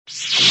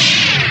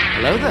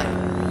Hello there.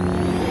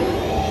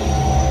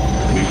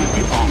 We would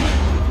be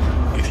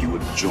honored if you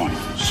would join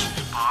us.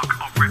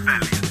 Spark of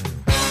Rebellion.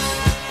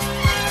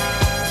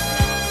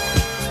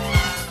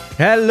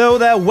 Hello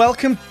there,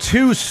 welcome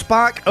to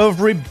Spark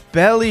of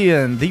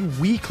Rebellion, the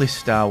weekly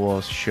Star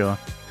Wars show.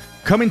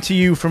 Coming to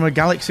you from a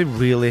galaxy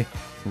really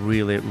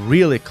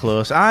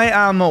close. I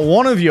am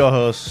one of your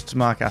hosts,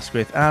 Mark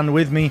Asquith, and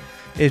with me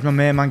is my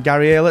main man,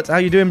 Gary Aylett. How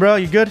you doing, bro?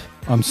 You good?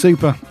 I'm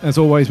super, as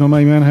always, my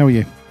main man. How are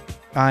you?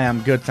 I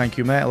am good, thank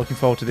you, mate. Looking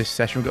forward to this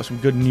session. We've got some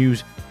good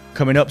news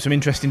coming up, some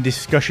interesting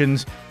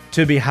discussions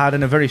to be had,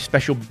 and a very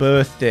special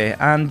birthday.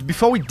 And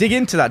before we dig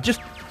into that, just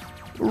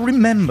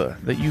remember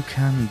that you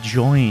can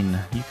join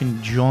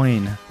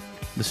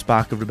the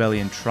Spark of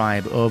Rebellion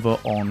tribe over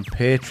on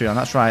Patreon.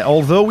 That's right.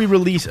 Although we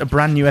release a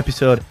brand new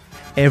episode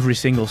every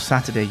single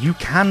Saturday, you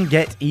can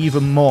get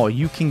even more.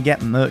 You can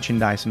get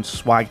merchandise and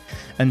swag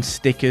and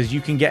stickers. You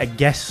can get a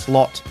guest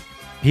slot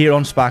here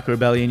on Spark of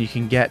Rebellion. You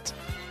can get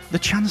the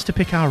chance to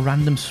pick our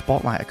random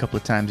spotlight a couple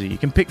of times a year. You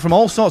can pick from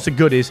all sorts of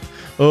goodies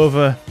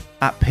over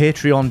at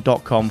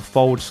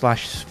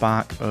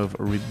patreon.com/Spark of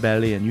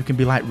Rebellion. You can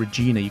be like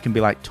Regina, you can be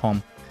like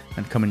Tom,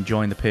 and come and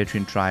join the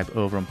Patreon tribe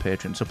over on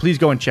Patreon. So please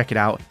go and check it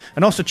out.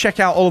 And also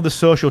check out all of the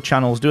social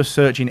channels. Do a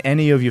search in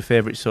any of your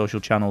favourite social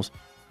channels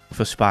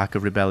for Spark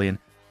of Rebellion,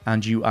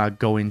 and you are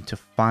going to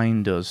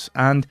find us.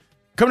 And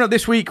coming up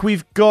this week,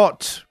 we've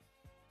got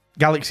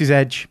Galaxy's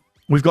Edge,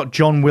 we've got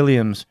John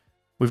Williams,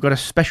 we've got a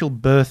special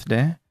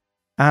birthday,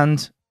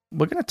 and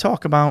we're going to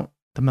talk about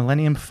the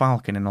Millennium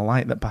Falcon in a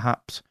light that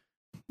perhaps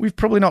we've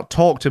probably not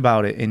talked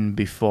about it in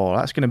before.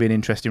 That's going to be an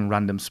interesting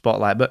random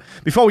spotlight. But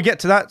before we get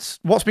to that,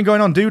 what's been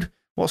going on, dude?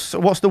 What's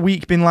the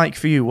week been like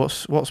for you?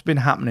 What's been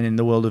happening in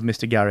the world of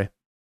Mr. Gary?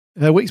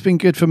 The week's been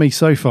good for me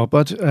so far,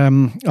 bud.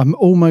 I'm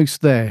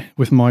almost there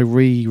with my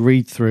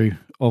read through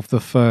of the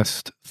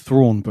first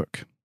Thrawn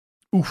book.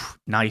 Oof,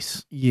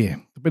 nice. Yeah,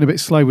 I've been a bit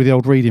slow with the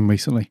old reading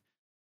recently.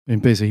 Been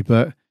busy,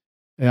 but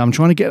I'm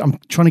trying to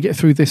get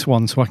through this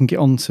one so I can get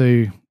on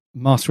to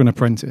Master and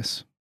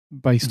Apprentice,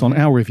 based on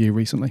our review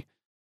recently,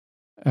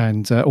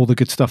 and all the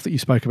good stuff that you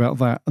spoke about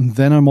that. And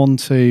then I'm on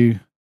to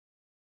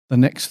the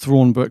next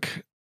Thrawn book,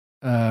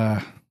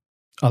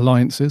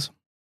 Alliances.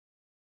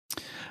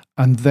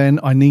 And then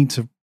I need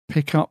to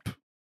pick up,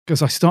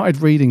 because I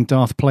started reading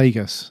Darth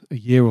Plagueis a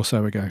year or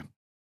so ago.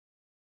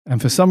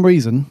 And for some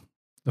reason,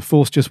 the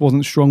Force just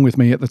wasn't strong with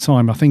me at the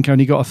time. I think I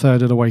only got a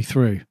third of the way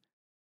through.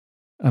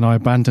 And I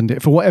abandoned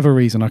it for whatever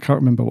reason. I can't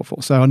remember what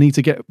for. So I need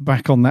to get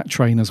back on that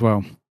train as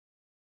well.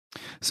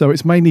 So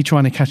it's mainly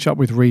trying to catch up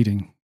with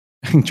reading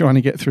and trying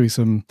to get through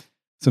some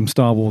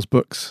Star Wars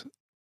books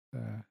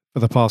for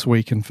the past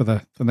week and for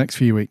the next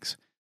few weeks.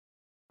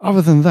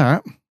 Other than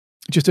that,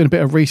 just doing a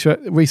bit of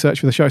research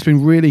for the show. It's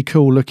been really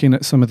cool looking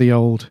at some of the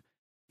old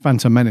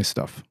Phantom Menace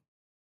stuff.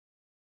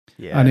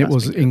 Yeah, and it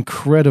was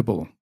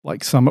incredible.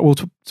 Like we'll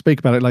speak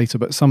about it later,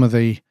 but some of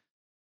the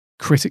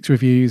critics'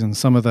 reviews and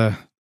some of the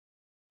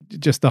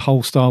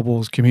whole Star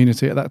Wars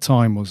community at that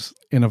time was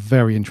in a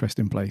very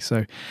interesting place.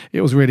 So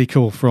it was really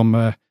cool from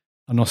a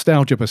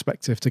nostalgia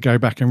perspective to go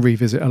back and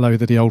revisit a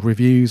load of the old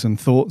reviews and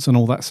thoughts and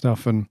all that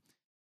stuff, and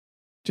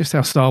just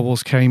how Star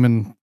Wars came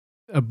and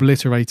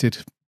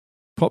obliterated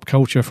pop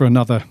culture for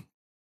another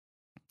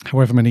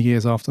however many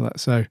years after that.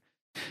 So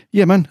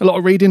yeah, man, a lot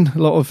of reading, a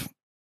lot of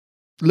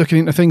looking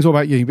into things. What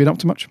about you? You been up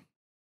to much?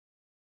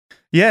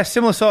 Yeah,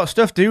 similar sort of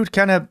stuff, dude.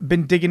 Kind of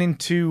been digging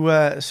into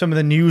some of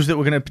the news that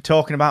we're going to be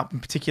talking about, in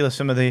particular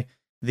some of the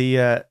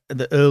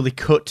early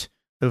cut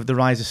of the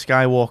Rise of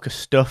Skywalker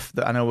stuff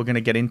that I know we're going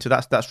to get into.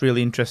 That's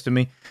really interesting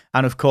me,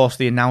 and of course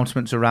the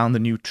announcements around the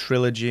new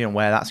trilogy and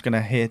where that's going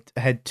to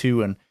head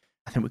to. And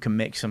I think we can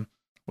make some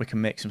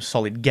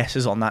solid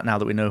guesses on that now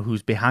that we know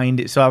who's behind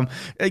it. So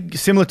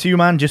similar to you,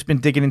 man. Just been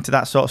digging into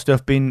that sort of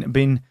stuff.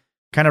 Been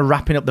kind of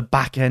wrapping up the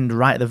back end,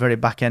 right at the very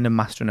back end of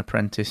Master and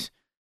Apprentice,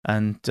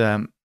 and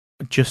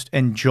just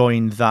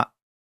enjoying that.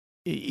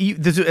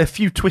 There's a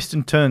few twists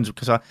and turns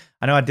because I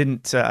know I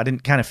didn't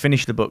kind of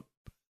finish the book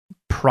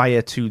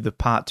prior to the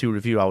part 2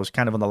 review. I was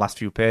kind of on the last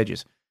few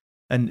pages,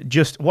 and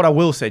just what I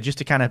will say, just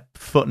to kind of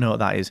footnote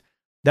that, is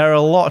there are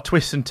a lot of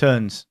twists and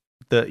turns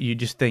that you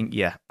just think,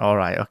 yeah, all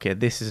right, okay,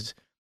 this has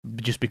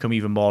just become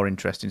even more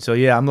interesting. So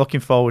yeah, I'm looking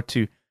forward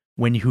to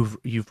when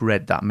you've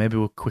read that. Maybe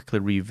we'll quickly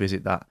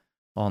revisit that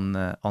on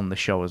the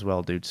show as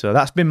well, dude. So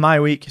that's been my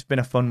week. It's been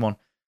a fun one.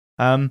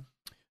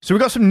 So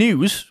we've got some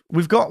news.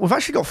 We've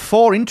actually got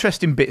 4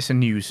 interesting bits of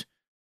news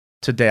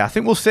today. I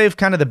think we'll save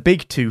kind of the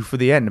big 2 for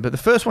the end. But the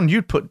first one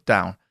you'd put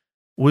down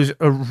was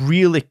a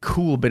really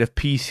cool bit of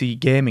PC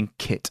gaming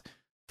kit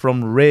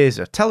from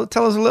Razer. Tell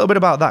us a little bit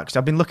about that, because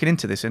I've been looking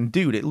into this, and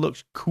dude, it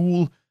looks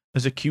cool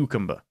as a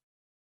cucumber.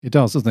 It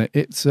does, doesn't it?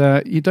 It's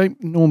you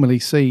don't normally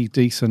see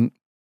decent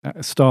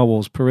Star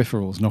Wars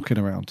peripherals knocking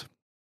around.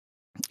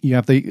 You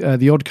have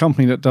the odd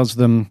company that does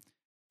them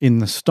in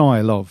the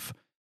style of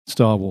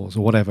Star Wars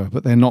or whatever,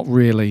 but they're not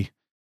really,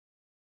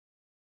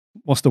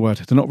 what's the word?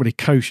 They're not really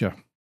kosher.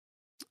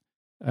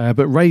 But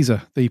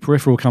Razer, the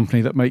peripheral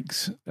company that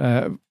makes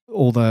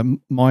all the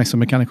mice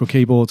and mechanical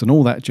keyboards and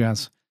all that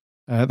jazz,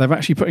 They're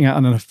actually putting out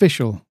an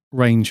official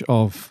range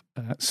of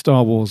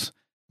Star Wars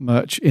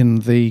merch in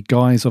the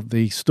guise of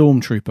the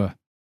Stormtrooper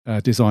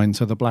design,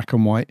 so the black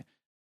and white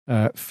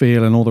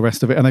feel and all the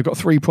rest of it. And they've got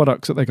 3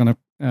 products that they're going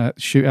to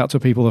shoot out to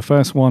people. The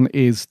first one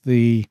is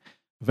the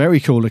very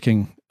cool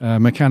looking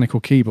mechanical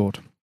keyboard,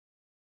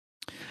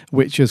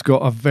 which has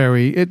got a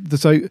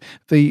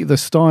the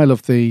style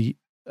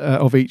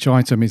of each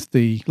item is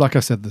like I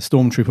said, the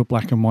Stormtrooper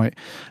black and white,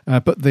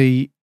 but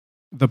the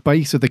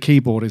base of the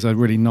keyboard is a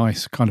really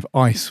nice kind of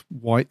ice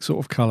white sort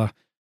of color,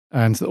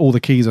 and all the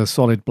keys are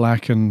solid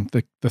black, and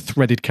the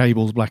threaded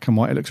cables black and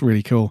white. It looks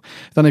really cool.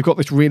 Then they've got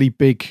this really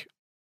big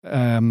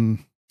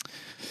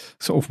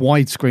sort of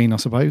widescreen, I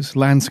suppose,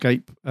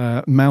 landscape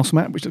mouse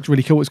mat, which looks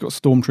really cool. It's got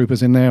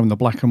Stormtroopers in there and the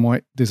black and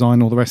white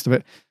design, all the rest of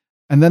it.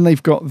 And then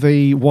they've got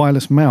the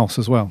wireless mouse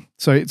as well.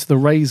 So it's the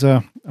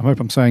Razer, I hope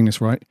I'm saying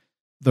this right,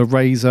 the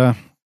Razer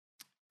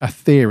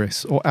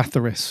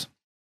Atheris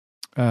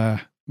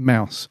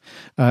mouse,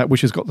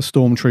 which has got the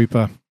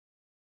Stormtrooper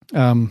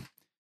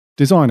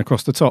design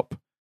across the top.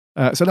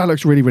 So that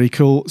looks really, really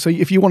cool. So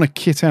if you want to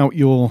kit out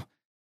your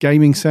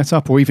gaming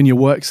setup or even your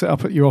work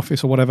setup at your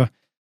office or whatever,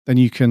 then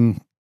you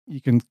can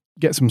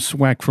get some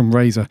swag from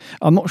Razer.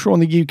 I'm not sure on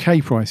the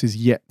UK prices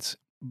yet,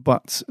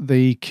 but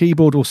the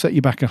keyboard will set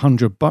you back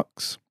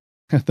 $100.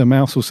 The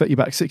mouse will set you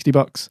back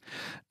 $60,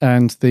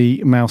 and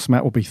the mouse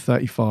mat will be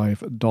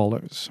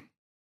 $35.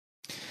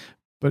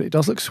 But it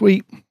does look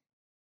sweet.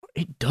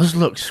 It does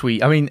look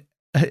sweet. I mean,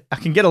 I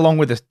can get along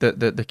with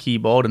the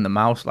keyboard and the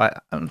mouse. Like,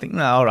 I'm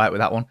thinking, all right with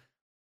that one.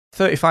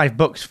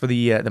 $35 for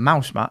the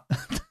mouse mat.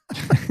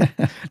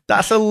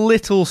 That's a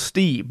little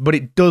steep, but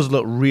it does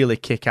look really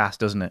kick-ass,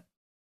 doesn't it?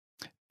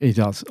 It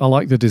does. I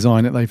like the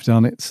design that they've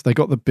done. They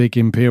got the big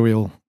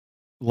Imperial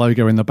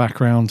logo in the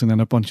background, and then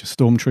a bunch of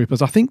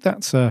Stormtroopers. I think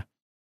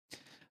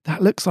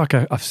that looks like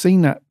I've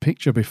seen that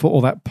picture before,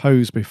 or that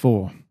pose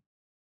before.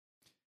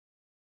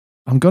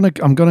 I'm gonna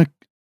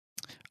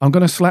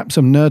slap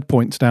some nerd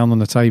points down on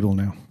the table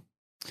now.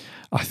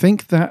 I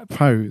think that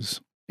pose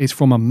is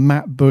from a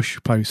Matt Bush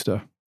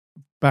poster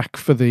back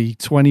for the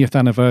 20th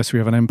anniversary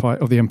of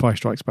The Empire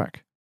Strikes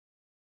Back.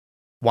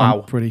 Wow.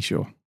 I'm pretty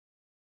sure.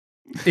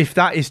 If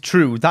that is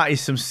true, that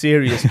is some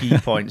serious key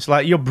points.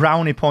 Like, you're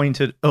brownie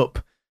pointed up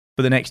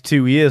for the next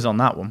 2 years on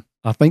that one.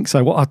 I think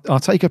so. Well, I'll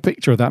take a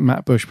picture of that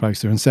Matt Bush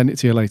poster and send it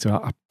to you later.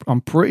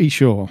 I'm pretty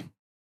sure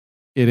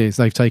it is.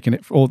 They've taken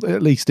it, or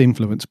at least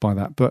influenced by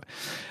that. But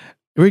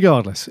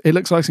regardless, it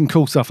looks like some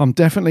cool stuff. I'm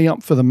definitely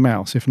up for the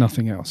mouse, if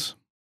nothing else.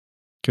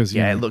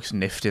 It looks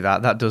nifty.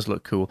 That does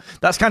look cool.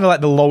 That's kind of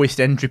like the lowest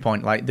entry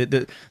point. Like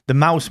the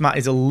mouse mat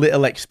is a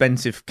little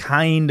expensive,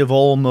 kind of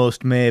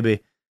almost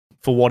maybe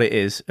for what it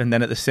is. And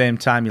then at the same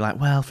time, you're like,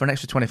 well, for an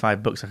extra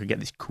 $25, I could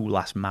get this cool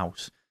ass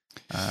mouse.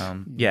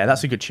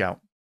 That's a good shout.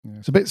 Yeah,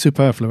 it's a bit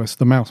superfluous,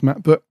 the mouse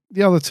mat, but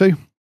the other two,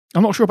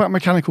 I'm not sure about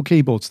mechanical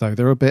keyboards though.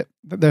 They're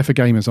for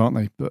gamers, aren't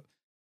they? But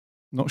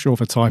not sure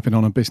for typing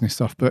on and business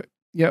stuff. But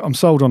yeah, I'm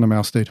sold on the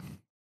mouse, dude.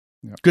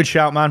 Yeah. Good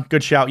shout, man.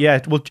 Good shout.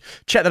 Yeah, we'll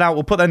check that out.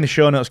 We'll put that in the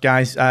show notes,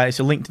 guys. It's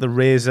a link to the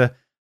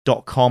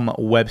Razer.com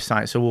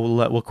website, so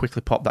we'll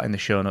quickly pop that in the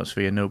show notes for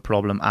you. No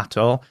problem at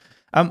all.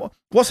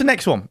 What's the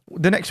next one?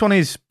 The next one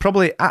is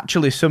probably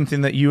actually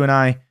something that you and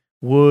I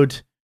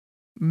would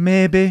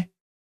maybe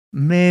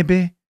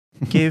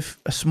give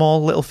a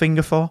small little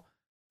finger for.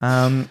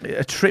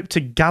 A trip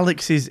to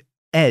Galaxy's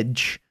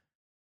Edge.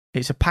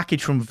 It's a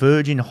package from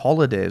Virgin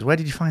Holidays. Where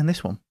did you find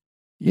this one?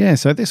 Yeah,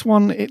 so this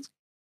one,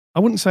 I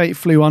wouldn't say it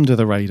flew under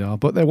the radar,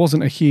 but there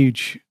wasn't a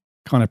huge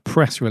kind of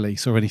press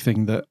release or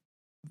anything that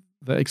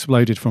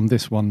exploded from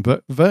this one.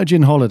 But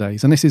Virgin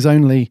Holidays, and this is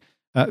only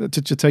to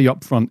tell you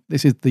up front,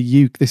 this is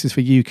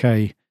for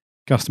UK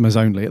customers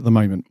only at the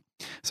moment.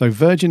 So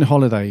Virgin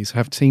Holidays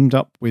have teamed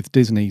up with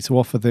Disney to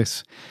offer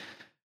this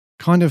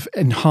kind of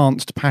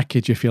enhanced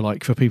package, if you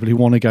like, for people who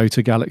want to go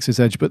to Galaxy's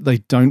Edge, but they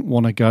don't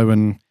want to go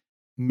and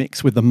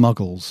mix with the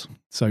muggles,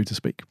 so to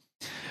speak.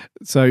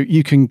 So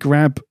you can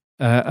grab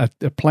a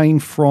plane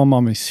from,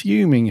 I'm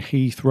assuming,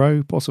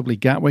 Heathrow, possibly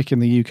Gatwick in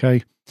the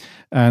UK,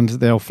 and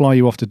they'll fly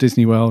you off to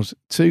Disney World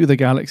to the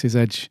Galaxy's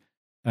Edge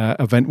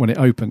event when it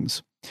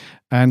opens.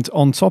 And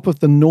on top of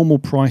the normal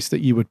price that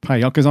you would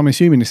pay, because I'm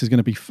assuming this is going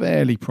to be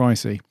fairly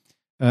pricey,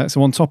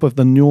 so on top of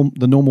the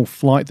normal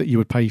flight that you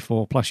would pay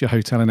for, plus your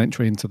hotel and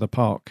entry into the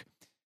park,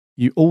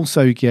 you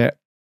also get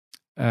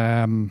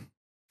a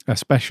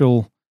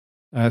special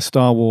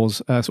Star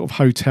Wars sort of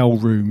hotel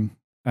room,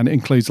 and it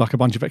includes like a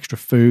bunch of extra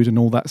food and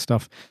all that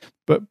stuff.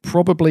 But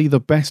probably the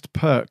best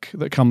perk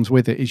that comes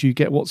with it is you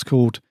get what's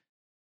called,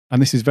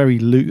 and this is very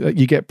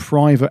you get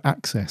private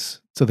access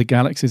to the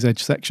Galaxy's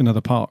Edge section of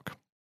the park.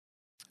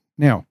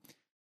 Now,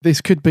 this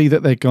could be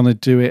that they're going to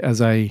do it as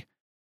a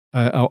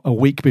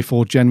week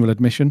before general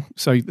admission,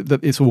 so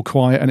that it's all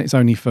quiet and it's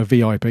only for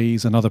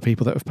VIPs and other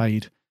people that have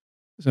paid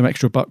some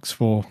extra bucks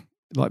for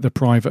like the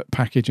private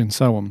package and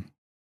so on.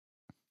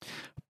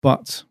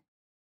 But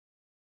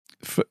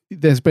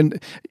there's been,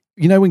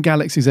 when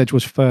Galaxy's Edge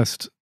was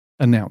first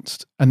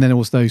announced, and then there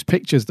was those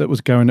pictures that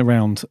was going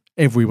around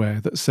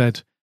everywhere that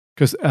said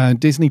because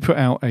Disney put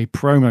out a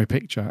promo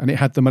picture and it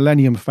had the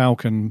Millennium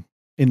Falcon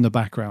in the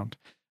background,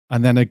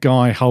 and then a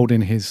guy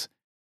holding his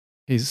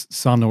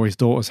son or his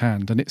daughter's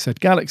hand, and it said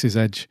Galaxy's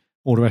Edge,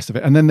 all the rest of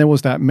it. And then there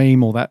was that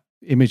meme or that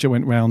image that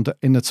went round.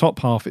 In the top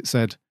half, it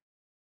said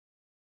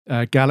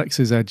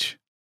Galaxy's Edge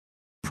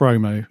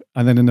promo,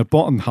 and then in the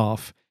bottom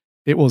half,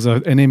 it was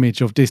an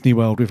image of Disney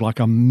World with like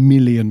 1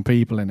 million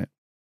people in it.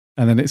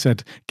 And then it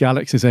said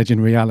Galaxy's Edge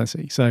in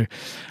reality. So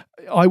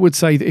I would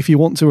say that if you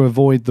want to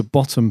avoid the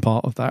bottom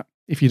part of that,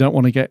 if you don't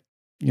want to get,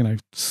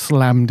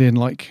 slammed in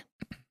like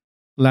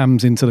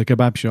lambs into the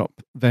kebab shop,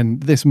 then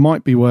this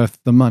might be worth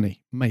the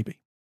money,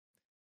 maybe.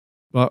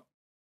 But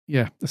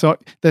yeah, so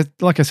there's,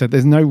 like I said,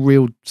 there's no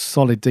real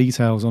solid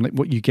details on it,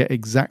 what you get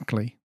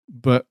exactly.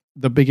 But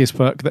the biggest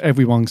perk that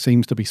everyone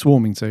seems to be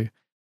swarming to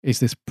is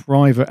this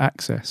private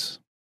access.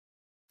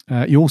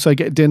 You also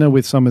get dinner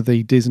with some of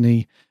the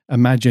Disney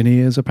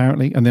Imagineers,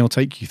 apparently, and they'll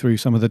take you through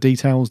some of the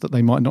details that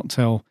they might not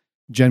tell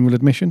general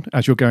admission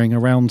as you're going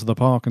around the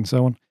park and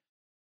so on.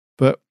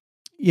 But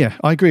yeah,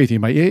 I agree with you,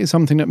 mate. It is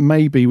something that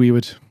maybe we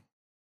would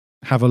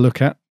have a look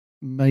at.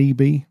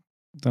 Maybe.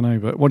 Don't know,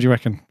 but what do you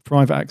reckon?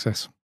 Private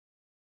access?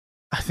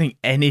 I think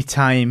any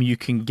time you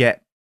can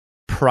get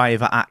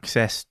private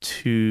access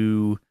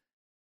to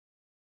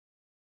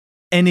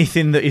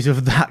anything that is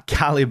of that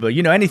caliber,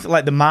 anything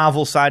like the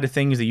Marvel side of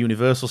things, the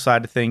Universal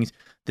side of things,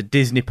 the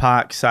Disney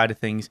park side of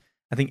things,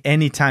 I think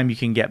any time you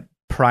can get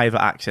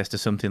private access to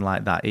something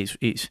like that,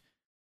 it's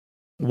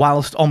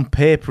whilst on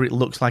paper it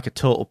looks like a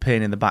total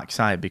pain in the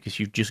backside because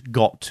you have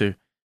got to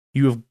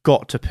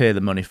pay the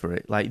money for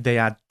it. Like they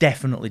are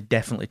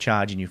definitely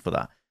charging you for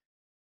that.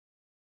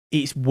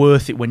 It's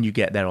worth it when you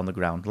get there on the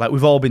ground. Like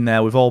we've all been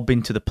there, we've all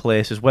been to the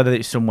places, whether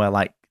it's somewhere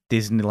like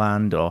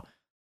Disneyland or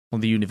on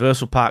the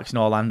Universal parks in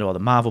Orlando or the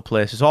Marvel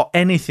places or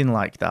anything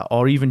like that,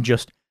 or even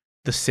just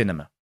the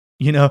cinema.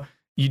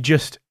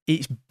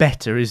 It's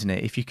better, isn't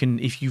it?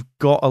 If you've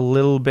got a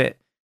little bit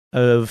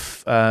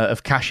of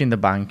cash in the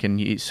bank and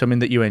it's something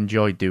that you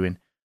enjoy doing,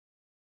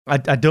 I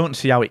don't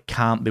see how it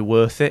can't be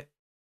worth it.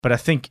 But I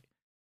think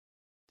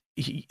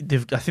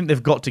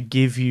they've got to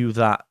give you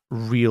that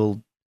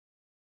real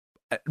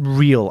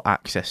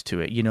access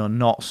to it.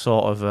 Not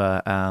sort of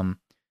a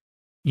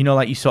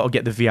like you sort of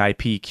get the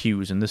VIP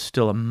queues and there's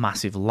still a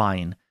massive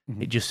line.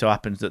 Mm-hmm. It just so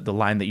happens that the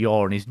line that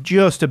you're in is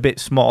just a bit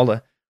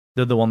smaller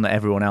than the one that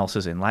everyone else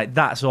is in. Like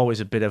that's always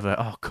a bit of a,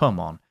 oh, come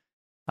on.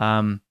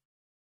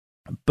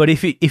 But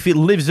if it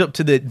lives up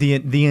to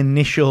the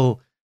initial,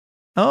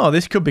 oh,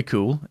 this could be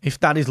cool, if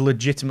that is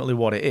legitimately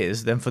what it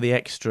is, then for the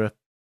extra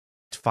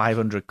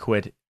 500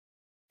 quid,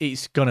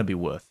 it's going to be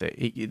worth it.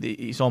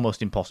 It's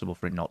almost impossible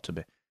for it not to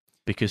be,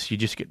 because you're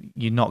just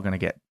not going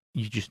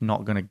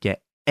to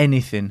get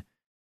anything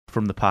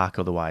from the park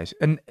otherwise.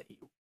 And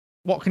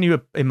what can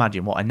you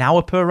imagine? What, an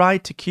hour per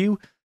ride to queue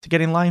to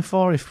get in line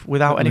for if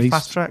without any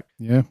fast track?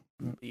 Yeah.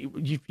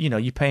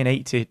 You're paying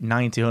 80,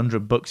 90,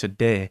 $100 a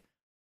day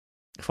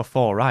for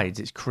 4 rides.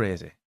 It's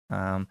crazy.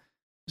 So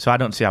I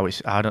don't see how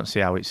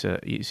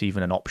it's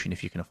even an option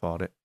if you can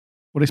afford it.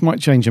 Well, this might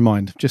change your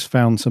mind. Just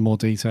found some more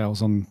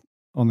details on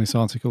this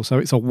article. So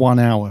it's a 1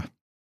 hour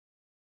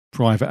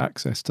private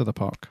access to the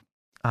park.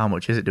 How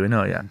much is it? Do we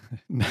know yet?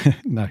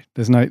 No,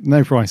 there's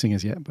no pricing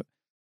as yet. But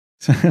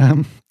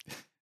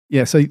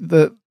yeah, so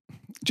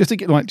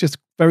just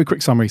very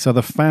quick summary. So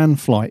the fan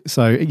flight.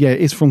 So yeah,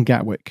 it's from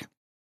Gatwick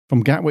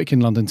in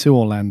London to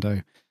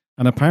Orlando,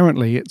 and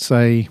apparently it's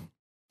a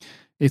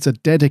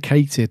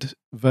dedicated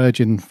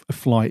Virgin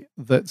flight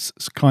that's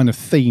kind of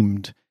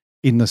themed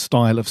in the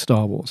style of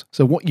Star Wars.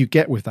 So what you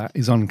get with that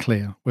is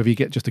unclear, whether you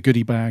get just a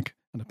goodie bag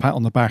and a pat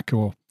on the back,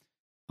 or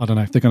I don't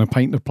know if they're going to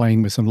paint the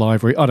plane with some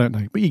livery. I don't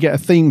know. But you get a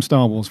themed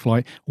Star Wars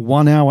flight,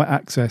 1 hour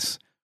access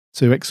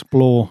to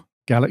explore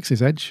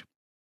Galaxy's Edge.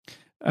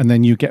 And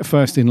then you get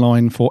first in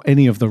line for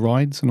any of the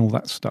rides and all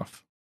that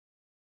stuff.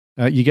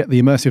 You get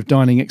the immersive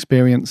dining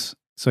experience.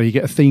 So you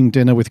get a themed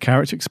dinner with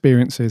character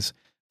experiences,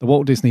 the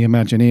Walt Disney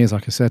Imagineers,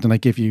 like I said, and they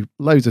give you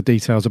loads of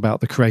details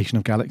about the creation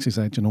of Galaxy's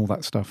Edge and all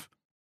that stuff.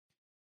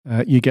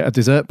 You get a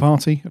dessert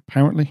party,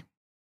 apparently,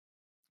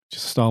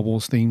 just Star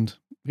Wars themed.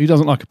 Who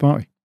doesn't like a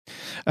party?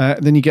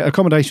 Then you get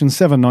accommodation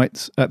 7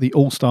 nights at the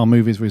All-Star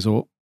Movies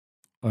Resort,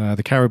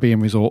 the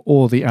Caribbean Resort,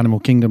 or the Animal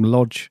Kingdom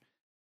Lodge,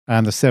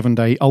 and the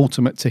 7-day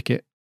ultimate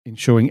ticket,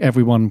 ensuring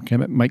everyone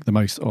can make the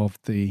most of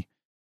the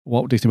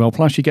Walt Disney World.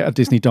 Plus, you get a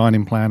Disney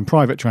dining plan,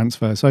 private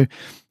transfer. So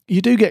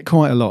you do get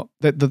quite a lot.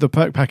 The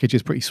perk package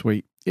is pretty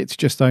sweet. It's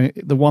just the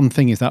one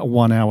thing is that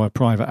 1 hour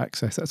private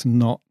access. That's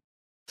not,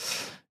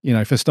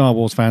 for Star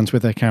Wars fans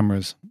with their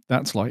cameras,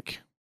 that's like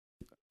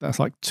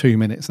 2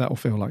 minutes, that'll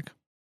feel like.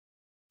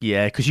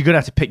 Yeah, because you're going to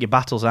have to pick your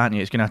battles, aren't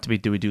you? It's going to have to be,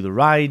 do we do the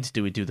rides?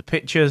 Do we do the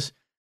pictures?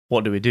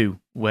 What do we do?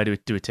 Where do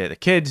we take the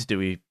kids? Do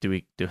we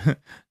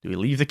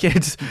leave the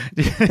kids?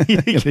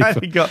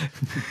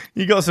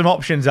 you got some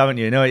options, haven't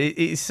you? No,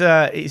 it's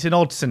an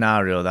odd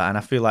scenario, that, and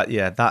I feel like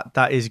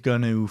that is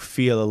going to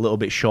feel a little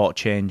bit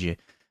shortchangey.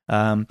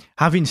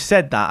 Having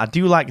said that, I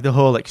do like the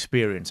whole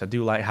experience. I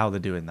do like how they're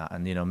doing that,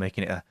 and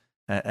making it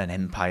an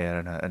empire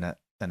and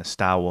a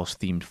Star Wars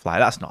themed flight.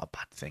 That's not a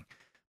bad thing,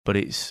 but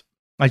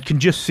I can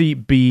just see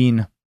it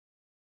being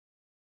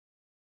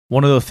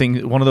one of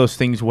those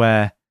things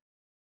where,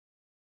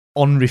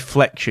 on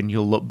reflection,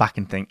 you'll look back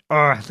and think,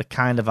 oh, they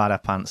kind of had our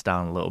pants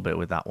down a little bit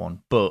with that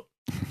one. But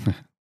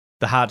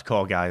the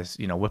hardcore guys,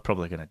 we're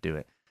probably going to do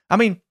it. I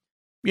mean,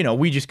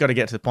 we just got to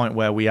get to the point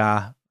where we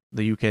are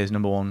the UK's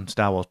 #1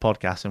 Star Wars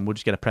podcast, and we'll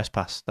just get a press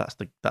pass. That's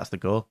the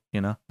goal.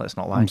 Let's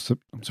not lie.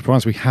 I'm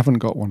surprised we haven't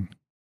got one.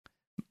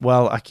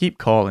 Well, I keep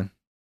calling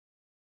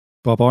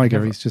Bob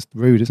Iger. He's just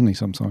rude, isn't he?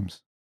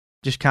 Sometimes.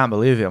 Just can't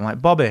believe it. I'm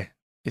like, Bobby,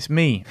 it's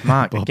me,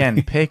 Mark.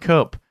 Again, pick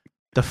up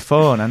the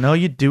phone. I know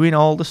you're doing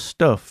all the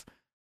stuff,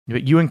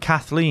 but you and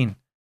Kathleen,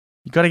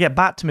 you got to get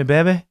back to me,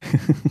 baby.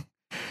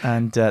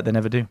 And they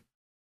never do.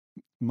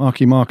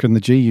 Marky Mark and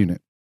the G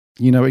Unit.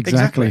 You know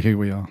exactly who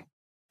we are.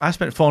 I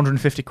spent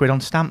 450 quid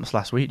on stamps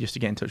last week just to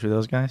get in touch with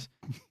those guys.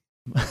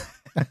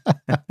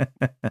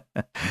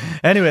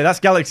 Anyway,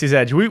 that's Galaxy's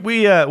Edge. We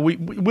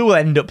will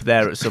end up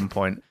there at some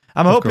point.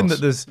 I'm hoping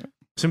that there's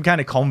some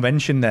kind of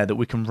convention there that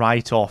we can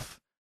write off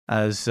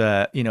as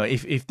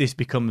if this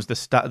becomes the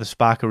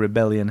Spark of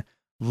Rebellion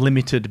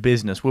limited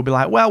business, we'll be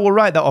like, well, we'll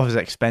write that off as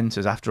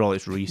expenses. After all,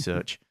 it's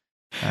research,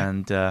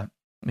 and that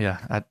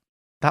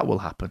will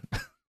happen.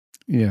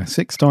 Yeah,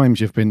 6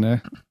 times you've been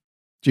there.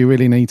 Do you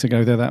really need to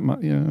go there that much?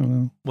 Yeah.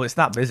 Well, it's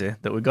that busy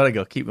that we've got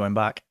to keep going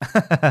back.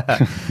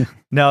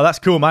 No, that's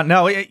cool, man.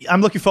 No,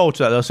 I'm looking forward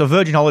to that, though. So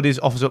Virgin Holidays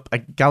offers up a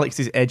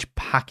Galaxy's Edge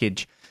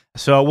package.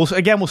 So we'll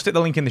stick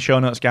the link in the show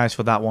notes, guys,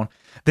 for that one.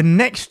 The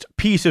next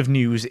piece of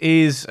news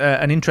is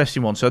an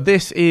interesting one. So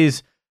this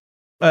is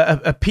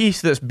a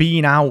piece that's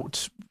been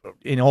out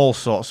in all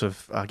sorts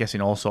of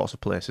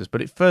places,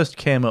 but it first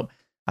came up,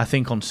 I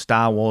think, on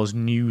Star Wars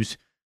News,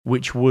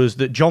 which was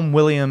that John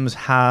Williams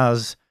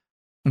has...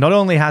 Not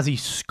only has he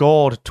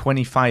scored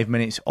 25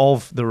 minutes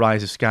of The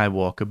Rise of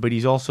Skywalker, but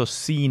he's also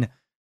seen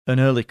an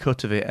early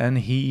cut of it, and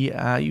he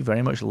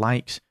very much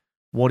likes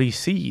what he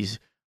sees.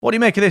 What do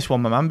you make of this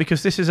one, my man?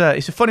 Because it's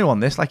a funny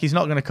one, this. Like, he's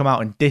not going to come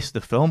out and diss the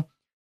film.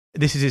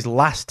 This is his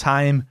last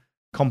time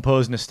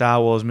composing a Star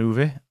Wars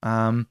movie.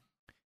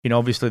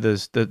 Obviously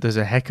there's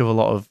a heck of a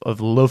lot of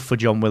love for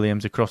John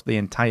Williams across the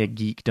entire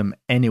geekdom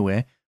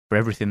anyway, for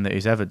everything that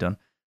he's ever done.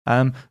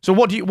 So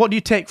what do you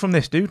take from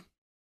this, dude?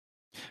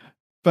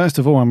 First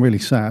of all, I'm really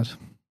sad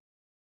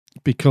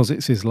because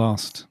it's his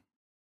last.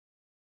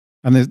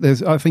 And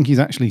I think he's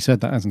actually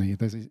said that, hasn't he?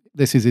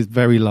 This is his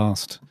very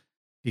last.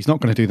 He's not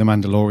going to do The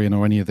Mandalorian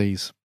or any of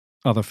these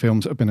other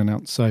films that have been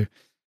announced. So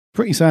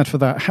pretty sad for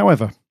that.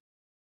 However,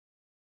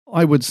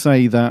 I would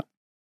say that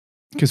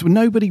because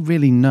nobody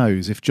really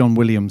knows if John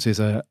Williams is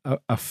a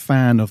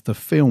fan of the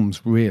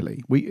films,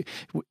 really.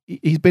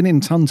 He's been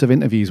in tons of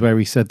interviews where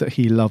he said that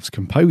he loves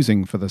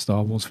composing for the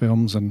Star Wars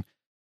films and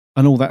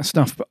all that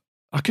stuff. But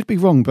I could be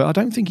wrong, but I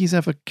don't think he's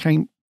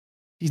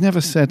never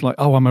said like,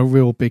 oh, I'm a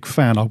real big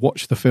fan. I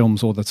watch the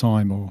films all the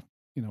time, or,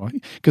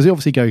 because he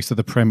obviously goes to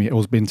the premiere or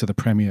has been to the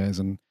premieres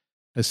and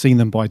has seen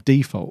them by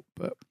default.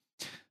 But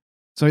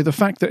so the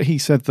fact that he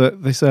said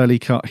that this early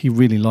cut, he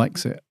really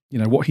likes it,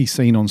 what he's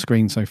seen on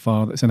screen so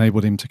far that's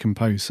enabled him to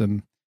compose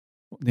some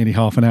nearly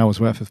half an hour's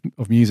worth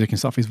of music and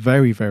stuff is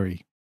very,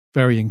 very,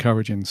 very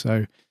encouraging.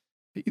 So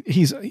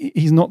he's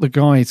not the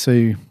guy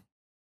to...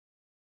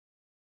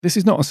 This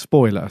is not a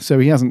spoiler, so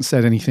he hasn't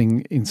said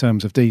anything in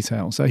terms of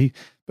detail.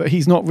 But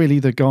he's not really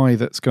the guy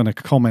that's going to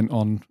comment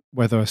on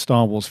whether a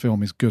Star Wars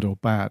film is good or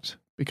bad.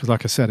 Because,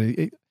 like I said,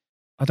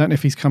 I don't know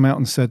if he's come out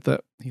and said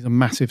that he's a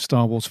massive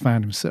Star Wars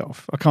fan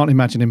himself. I can't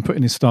imagine him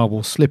putting his Star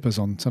Wars slippers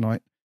on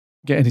tonight,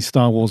 getting his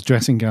Star Wars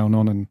dressing gown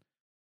on,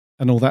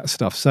 and all that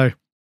stuff. So,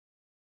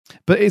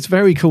 but it's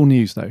very cool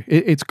news, though.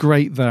 It's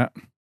great that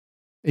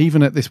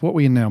even at this, what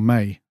we're in now,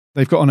 May,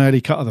 they've got an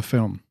early cut of the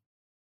film,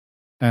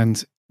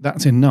 and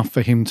that's enough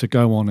for him to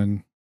go on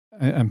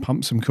and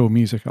pump some cool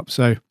music up.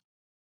 So,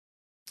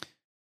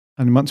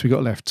 and the months we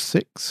got left,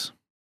 6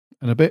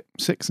 and a bit,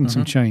 6 and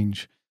some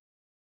change.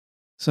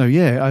 So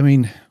yeah, I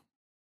mean,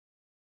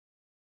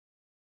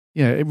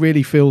 yeah, it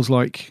really feels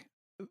like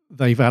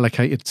they've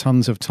allocated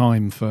tons of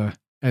time for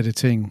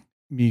editing,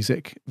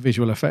 music,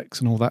 visual effects,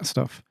 and all that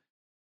stuff,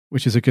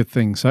 which is a good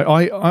thing. So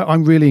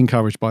I'm really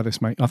encouraged by this,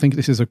 mate. I think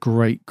this is a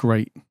great,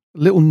 great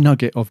little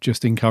nugget of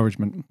just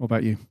encouragement. What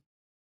about you?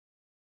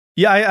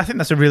 Yeah, I think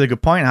that's a really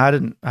good point. I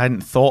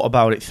hadn't thought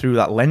about it through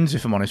that lens,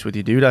 if I'm honest with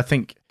you, dude. I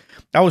think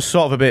I was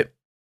sort of a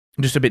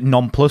bit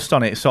nonplussed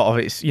on it. Sort of,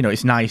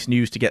 it's nice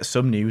news to get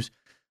some news,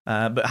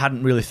 but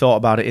hadn't really thought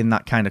about it in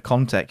that kind of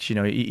context.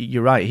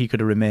 You're right. He could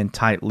have remained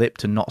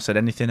tight-lipped and not said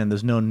anything, and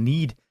there's no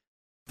need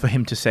for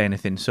him to say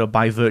anything. So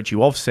by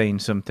virtue of saying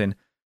something,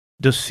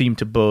 does seem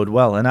to bode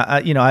well. And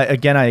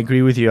I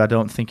agree with you. I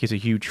don't think he's a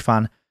huge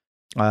fan,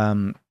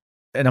 and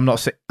I'm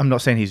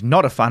not saying he's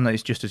not a fan.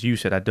 It's just as you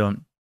said. I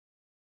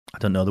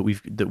don't know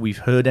that we've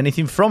heard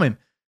anything from him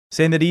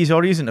saying that he is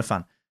or isn't a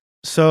fan.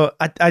 So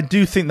I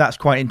do think that's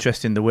quite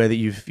interesting, the way that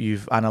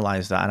you've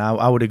analysed that, and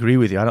I would agree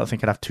with you. I don't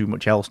think I'd have too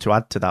much else to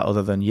add to that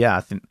other than, yeah,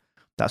 I think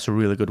that's a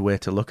really good way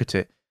to look at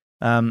it.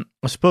 I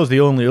suppose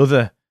the only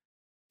other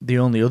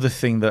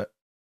thing that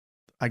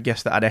I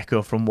guess that I'd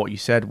echo from what you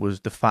said was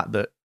the fact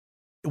that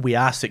we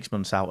are 6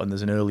 months out and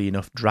there's an early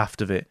enough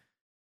draft of it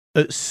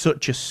at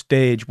such a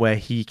stage where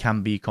he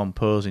can be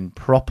composing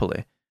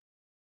properly,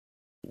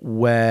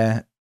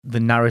 where the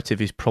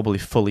narrative is probably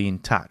fully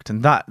intact,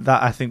 and that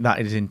I think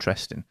that is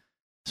interesting.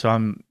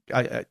 So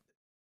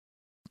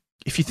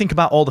if you think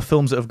about all the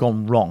films that have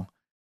gone wrong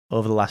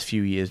over the last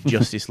few years,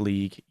 Justice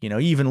League,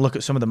 even look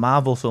at some of the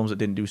Marvel films that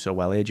didn't do so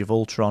well, Age of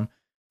Ultron,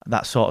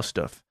 that sort of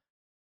stuff.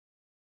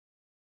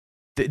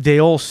 They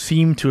all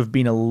seem to have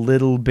been a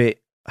little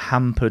bit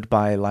hampered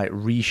by like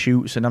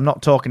reshoots, and I'm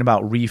not talking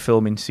about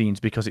refilming scenes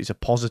because it's a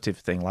positive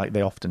thing like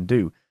they often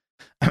do.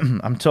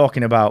 I'm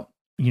talking about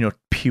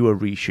pure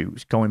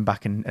reshoots, going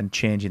back and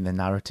changing the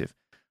narrative.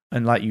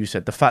 And like you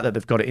said, the fact that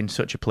they've got it in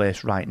such a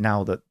place right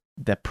now that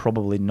they're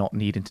probably not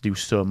needing to do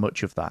so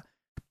much of that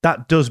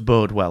does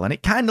bode well. And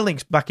it kind of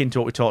links back into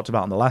what we talked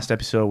about in the last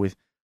episode with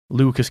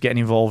Lucas getting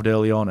involved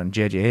early on and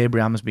J.J.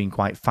 Abrams being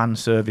quite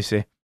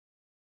fan-servicey.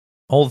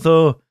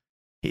 Although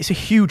it's a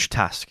huge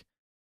task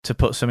to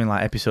put something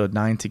like Episode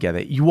 9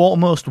 together, you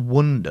almost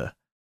wonder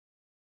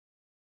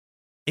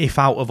if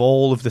out of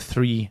all of the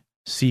 3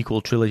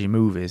 sequel trilogy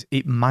movies,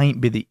 it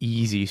might be the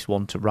easiest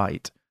one to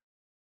write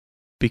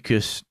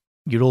because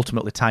you're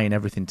ultimately tying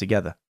everything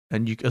together.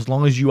 And as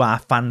long as you are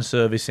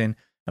fan-servicing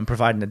and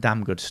providing a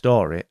damn good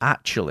story,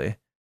 actually,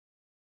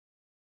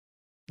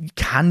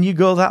 can you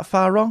go that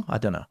far wrong? I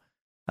don't know.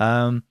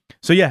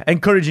 So yeah,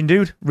 encouraging,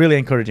 dude. Really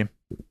encouraging.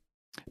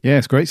 Yeah,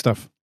 it's great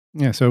stuff.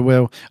 Yeah,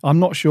 so I'm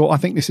not sure. I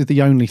think this is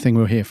the only thing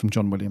we'll hear from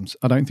John Williams.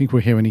 I don't think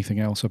we'll hear anything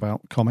else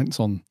about comments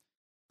on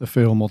the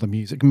film or the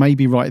music.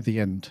 Maybe right at the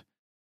end.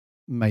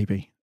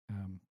 Maybe.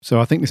 So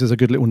I think this is a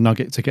good little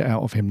nugget to get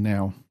out of him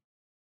now.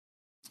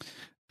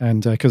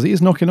 And because he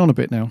is knocking on a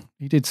bit now.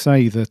 He did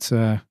say that,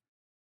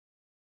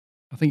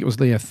 I think it was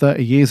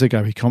 30 years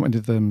ago, he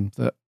commented them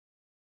that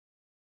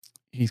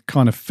he's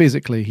kind of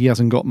physically, he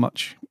hasn't got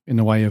much in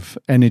the way of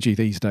energy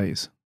these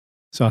days.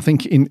 So I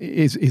think in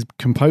his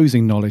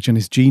composing knowledge and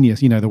his genius,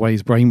 the way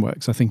his brain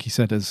works, I think he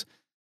said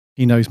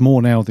he knows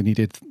more now than he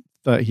did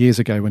 30 years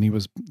ago when he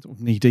was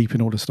knee deep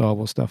in all the Star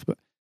Wars stuff, but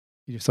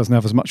he just doesn't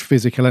have as much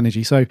physical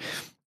energy. So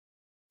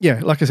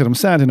yeah, like I said, I'm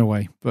sad in a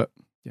way, but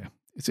yeah,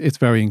 it's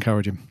very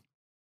encouraging.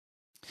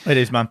 It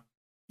is, man.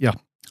 Yeah.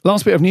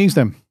 Last bit of news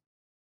then.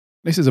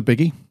 This is a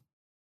biggie.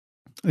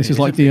 This is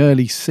like the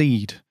early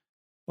seed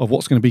of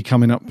what's going to be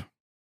coming up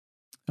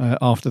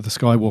after the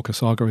Skywalker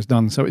saga is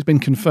done. So it's been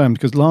confirmed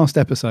because last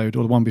episode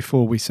or the one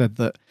before we said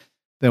that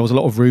there was a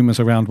lot of rumors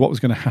around what was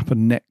going to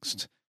happen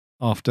next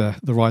after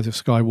the Rise of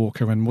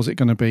Skywalker, and was it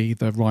going to be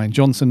the Rian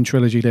Johnson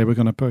trilogy they were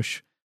going to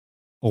push,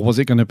 or was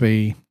it going to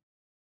be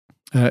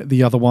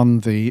the other one,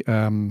 the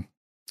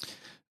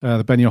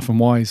Benioff and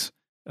Weiss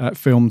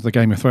film, the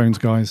Game of Thrones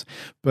guys?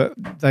 But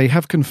they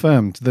have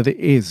confirmed that it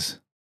is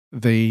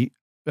the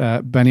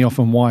Benioff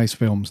and Weiss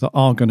films that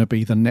are going to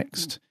be the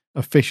next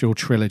official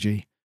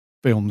trilogy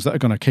films that are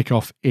going to kick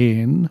off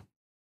in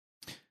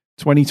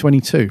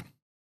 2022.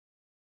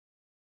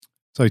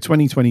 So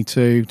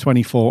 2022,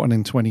 24, and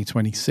then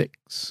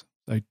 2026.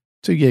 So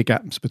 2-year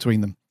gaps between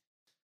them,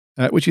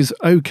 which is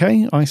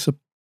okay, I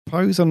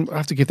suppose. I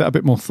have to give that a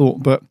bit more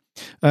thought. But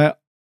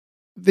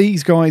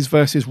these guys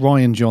versus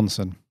Rian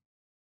Johnson,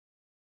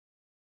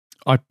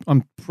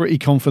 I'm pretty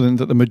confident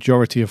that the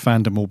majority of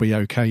fandom will be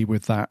okay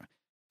with that.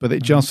 But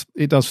it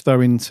does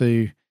throw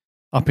into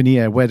up in the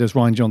air, where does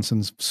Rian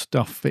Johnson's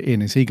stuff fit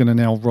in? Is he going to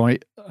now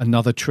write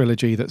another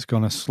trilogy that's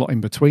going to slot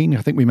in between?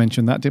 I think we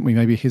mentioned that, didn't we?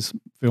 Maybe his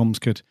films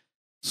could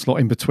slot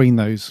in between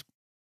those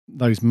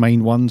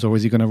main ones, or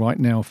is he going to write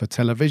now for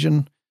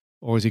television,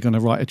 or is he going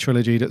to write a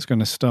trilogy that's going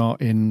to start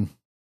in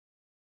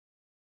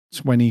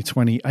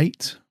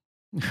 2028?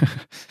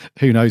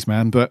 Who knows,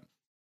 man? But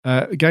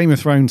Game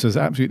of Thrones has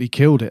absolutely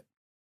killed it.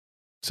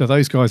 So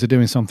those guys are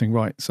doing something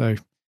right. So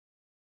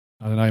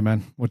I don't know,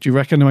 man. What do you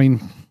reckon? I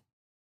mean,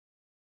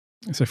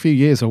 it's a few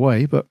years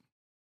away, but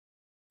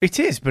it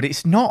is, but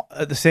it's not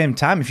at the same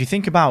time. If you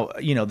think about,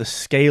 the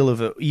scale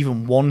of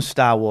even one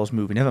Star Wars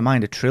movie, never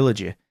mind a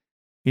trilogy,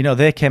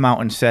 they came out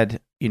and said,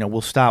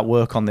 we'll start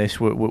work on this.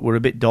 We're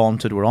a bit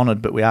daunted. We're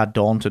honored, but we are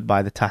daunted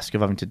by the task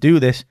of having to do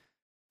this.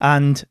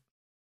 And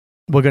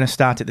we're going to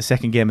start at the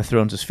second Game of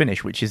Thrones is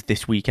finished, which is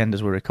this weekend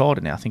as we're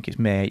recording it. I think it's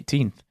May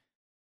 18th.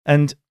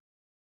 And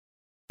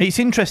it's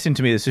interesting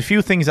to me. There's a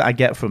few things that I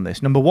get from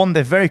this. Number one,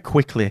 they very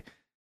quickly,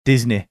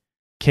 Disney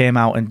came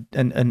out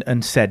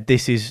and said,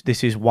 this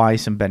is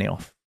Weiss and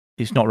Benioff.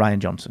 It's not Rian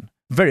Johnson.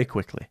 Very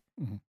quickly.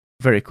 Mm-hmm.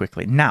 Very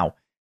quickly. Now,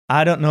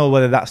 I don't know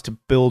whether that's to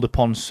build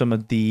upon some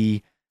of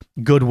the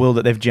goodwill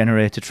that they've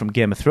generated from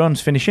Game of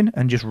Thrones finishing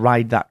and just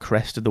ride that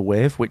crest of the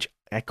wave, which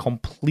I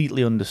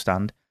completely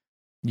understand.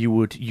 You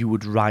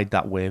would ride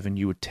that wave and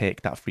you would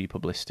take that free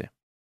publicity.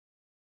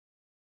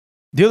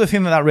 The other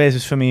thing that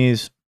raises for me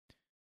is,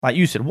 like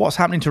you said, what's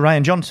happening to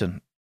Rian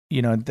Johnson?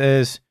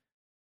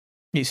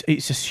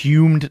 It's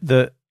assumed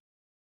that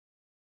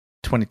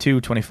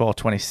 22, 24,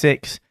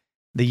 26,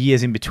 the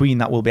years in between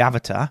that will be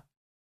Avatar.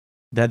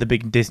 They're the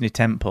big Disney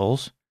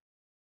tentpoles.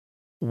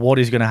 what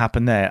is going to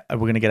happen there? Are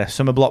we going to get a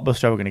summer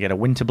blockbuster? Are we going to get a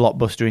winter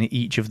blockbuster in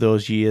each of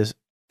those years?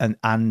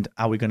 And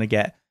are we going to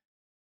get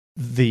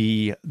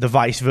the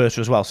vice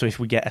versa as well? So if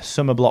we get a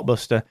summer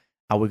blockbuster,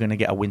 are we going to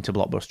get a winter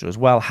blockbuster as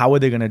well? How are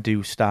they going to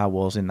do Star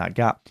Wars in that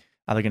gap?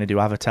 Are they going to do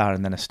Avatar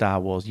and then a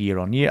Star Wars year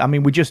on year? I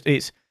mean,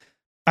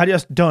 I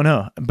just don't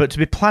know. But to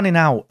be planning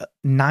out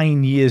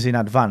 9 years in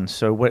advance,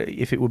 so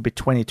if it would be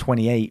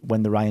 2028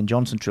 when the Rian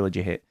Johnson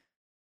trilogy hit,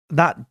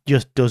 that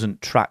just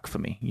doesn't track for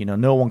me. You know,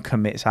 no one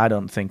commits, I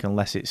don't think,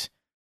 unless it's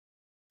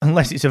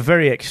a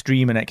very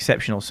extreme and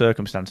exceptional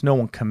circumstance. No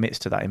one commits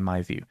to that, in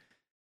my view.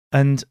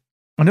 And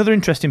another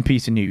interesting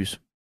piece of news,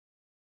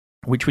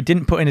 which we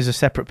didn't put in as a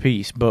separate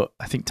piece, but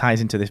I think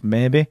ties into this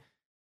maybe,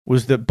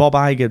 was that Bob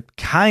Iger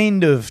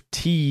kind of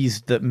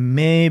teased that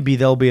maybe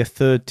there'll be a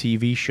third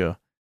TV show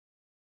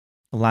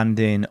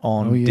landing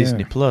on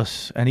Disney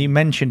Plus. And he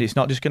mentioned it's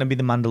not just going to be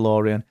The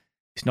Mandalorian.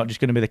 It's not just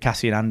going to be the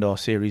Cassian Andor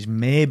series.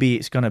 Maybe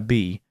it's going to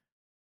be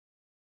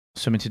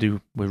something to do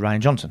with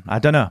Rian Johnson. I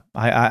don't know.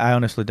 I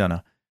honestly don't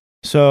know.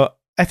 So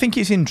I think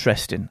it's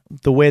interesting,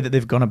 the way that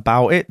they've gone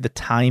about it, the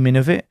timing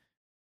of it,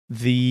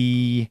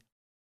 the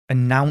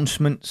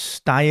announcement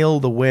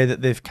style, the way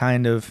that they've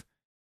kind of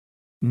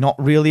not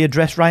really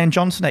addressed Rian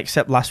Johnson,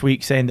 except last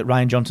week saying that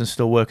Rian Johnson's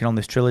still working on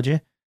this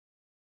trilogy.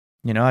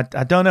 You know,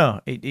 I don't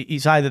know.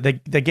 It's either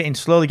they're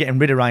slowly getting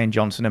rid of Rian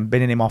Johnson and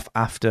binning him off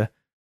after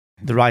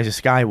The Rise of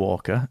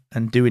Skywalker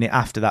and doing it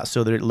after that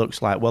so that it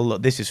looks like, well,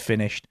 look, this is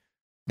finished.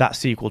 That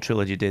sequel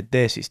trilogy did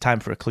this. It's time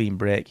for a clean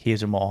break.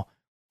 Here's a more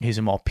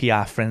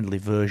PR-friendly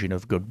version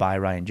of Goodbye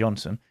Rian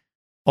Johnson.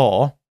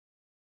 Or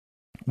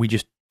we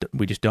just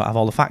don't have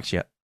all the facts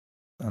yet.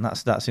 And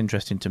that's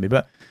interesting to me.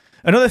 But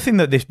another thing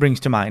that this brings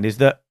to mind is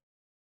that,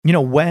 you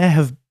know, where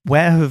have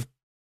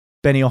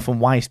Benioff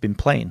and Weiss been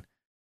playing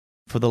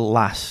for the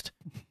last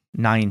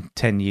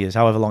 9-10 years,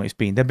 however long it's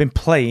been? They've been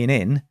playing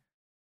in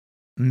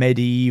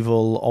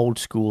medieval, old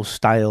school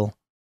style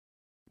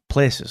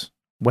places,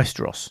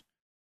 Westeros.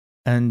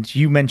 And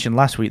you mentioned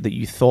last week that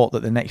you thought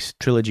that the next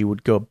trilogy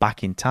would go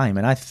back in time,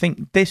 and I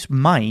think this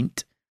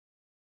might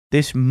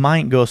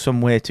go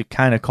some way to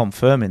kind of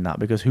confirming that,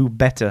 because who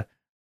better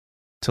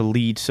to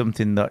lead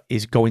something that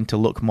is going to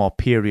look more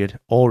period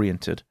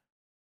oriented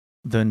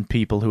than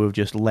people who have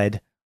just led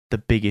the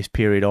biggest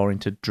period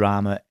oriented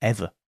drama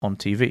ever on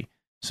TV.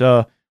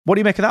 So what do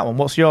you make of that one?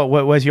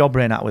 Where's your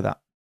brain at with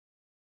that?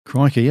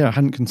 Crikey, yeah, I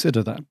hadn't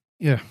considered that.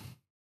 Yeah,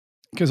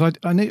 because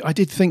I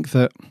do think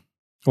that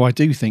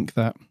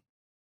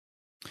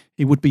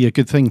it would be a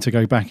good thing to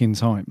go back in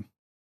time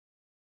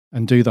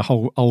and do the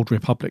whole Old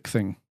Republic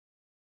thing.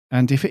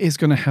 And if it is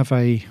going to have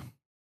a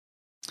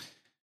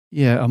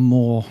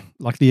more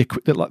like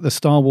the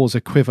Star Wars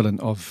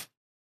equivalent of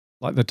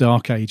like the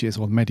Dark Ages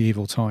or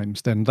medieval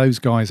times, then those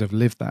guys have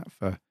lived that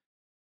for,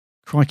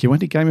 crikey, when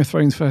did Game of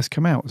Thrones first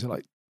come out? Was it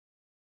like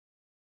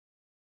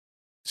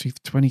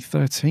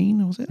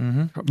 2013, was it?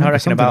 Mm-hmm. I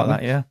reckon about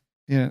that, yeah.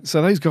 Yeah,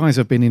 so those guys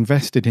have been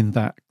invested in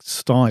that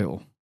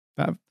style,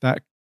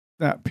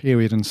 that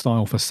period and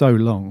style for so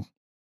long.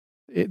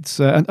 It's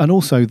and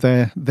also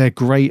they're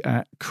great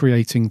at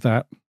creating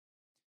that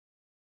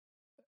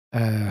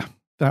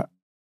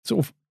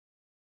sort of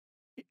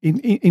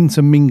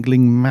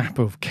intermingling map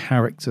of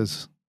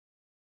characters.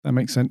 That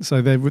makes sense.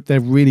 So they're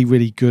really,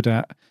 really good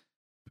at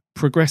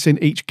progressing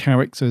each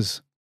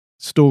character's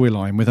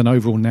storyline with an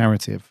overall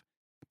narrative,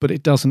 but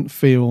it doesn't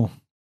feel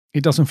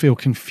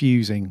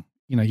confusing.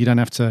 You know, you don't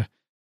have to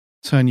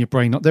turn your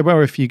brain up. There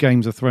were a few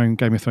Game of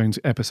Thrones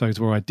episodes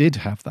where I did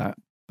have that,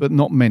 but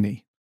not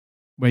many.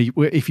 Where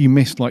if you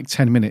missed like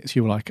 10 minutes,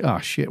 you were like, "Ah,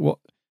 shit, what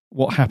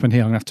happened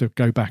here? I'm gonna have to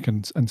go back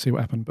and see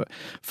what happened." But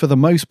for the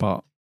most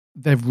part,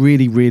 they're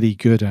really, really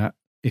good at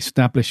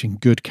establishing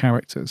good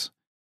characters.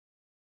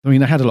 I mean,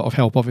 they had a lot of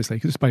help, obviously,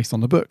 because it's based on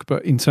the book.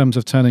 But in terms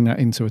of turning that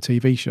into a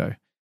TV show,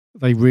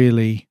 they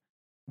really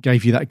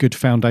gave you that good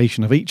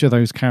foundation of each of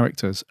those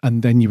characters,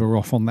 and then you were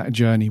off on that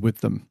journey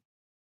with them.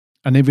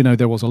 And even though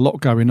there was a lot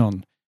going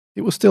on,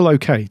 it was still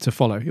okay to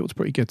follow. It was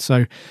pretty good.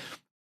 So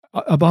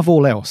above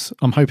all else,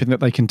 I'm hoping that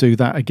they can do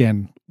that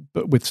again,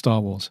 but with Star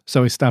Wars.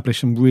 So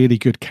establish some really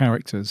good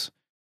characters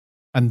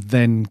and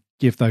then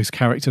give those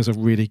characters a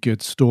really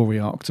good story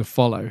arc to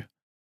follow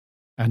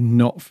and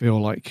not feel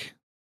like,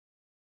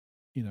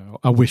 you know,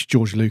 I wish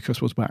George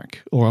Lucas was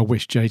back or I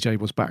wish JJ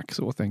was back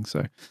sort of thing.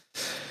 So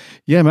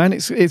yeah, man,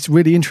 it's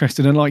really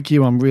interesting. And like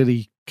you, I'm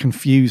really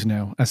confused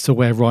now as to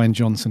where Rian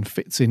Johnson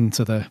fits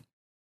into the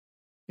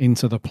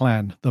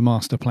plan, the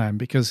master plan,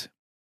 because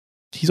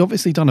he's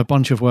obviously done a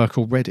bunch of work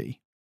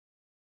already.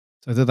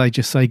 So do they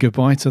just say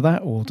goodbye to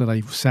that, or do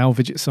they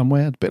salvage it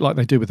somewhere? A bit like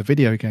they do with the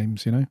video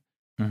games, you know?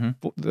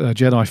 Mm-hmm.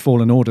 Jedi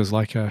Fallen Order's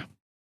that's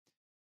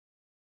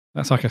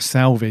like a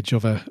salvage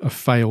of a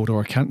failed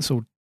or a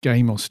cancelled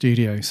game or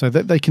studio. So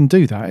that they can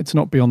do that. It's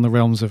not beyond the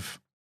realms of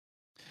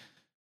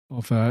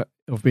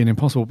being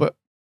impossible. But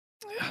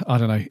I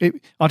don't know.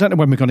 I don't know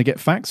when we're going to get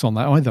facts on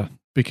that either,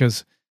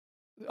 because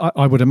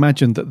I would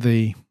imagine that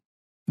the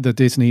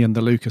Disney and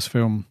the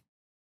Lucasfilm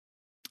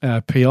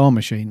PR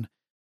machine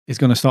is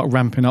going to start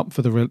ramping up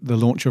for the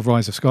launch of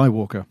Rise of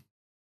Skywalker.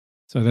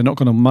 So they're not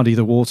going to muddy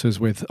the waters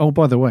with, oh,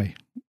 by the way,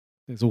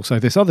 there's also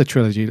this other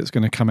trilogy that's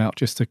going to come out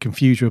just to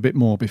confuse you a bit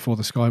more before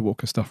the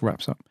Skywalker stuff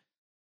wraps up.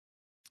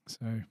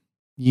 So,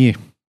 yeah.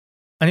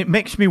 And it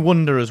makes me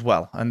wonder as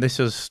well, and this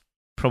is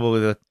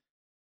probably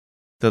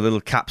the little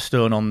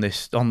capstone on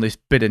this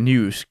bit of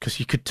news, because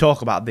you could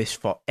talk about this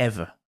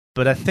forever.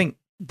 But I think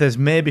there's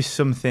maybe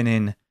something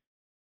in,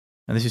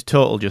 and this is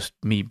total just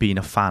me being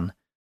a fan,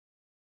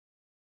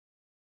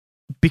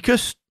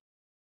 because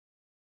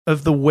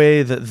of the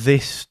way that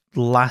this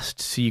last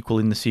sequel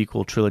in the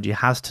sequel trilogy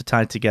has to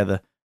tie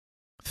together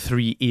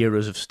 3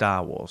 eras of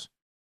Star Wars.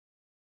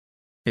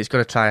 It's got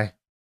to tie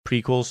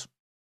prequels,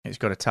 it's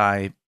got to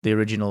tie the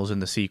originals and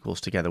the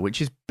sequels together,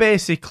 which is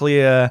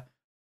basically a,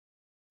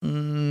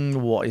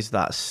 what is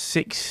that,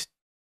 60,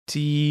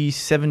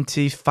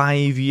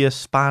 75-year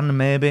span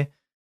maybe?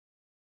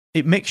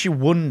 It makes you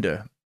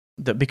wonder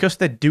that because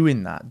they're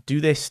doing that,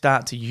 do they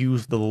start to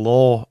use the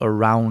lore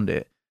around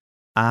it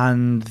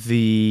and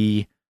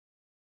the,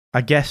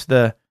 I guess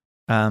the,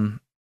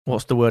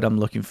 what's the word I'm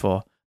looking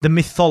for? The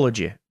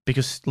mythology.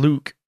 Because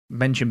Luke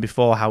mentioned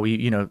before how he,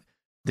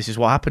 this is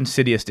what happened,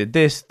 Sidious did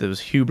this, there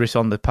was hubris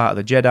on the part of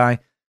the Jedi.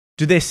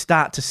 Do they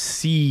start to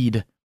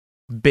seed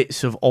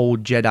bits of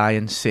old Jedi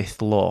and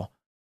Sith lore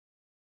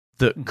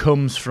that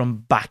comes from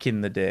back in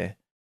the day?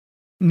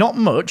 Not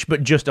much,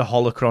 but just a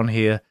holocron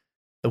here,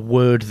 a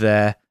word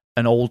there,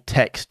 an old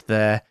text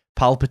there,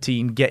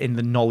 Palpatine getting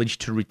the knowledge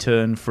to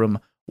return from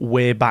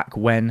way back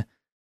when.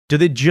 Do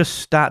they just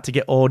start to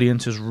get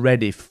audiences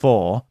ready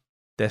for,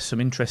 there's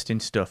some interesting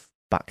stuff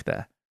back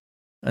there?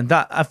 And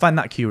that I find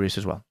that curious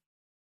as well.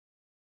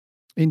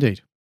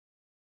 Indeed.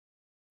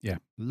 Yeah,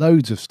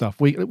 loads of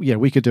stuff. We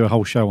could do a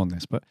whole show on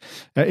this, but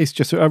it's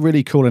just a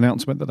really cool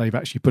announcement that they've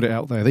actually put it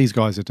out there. These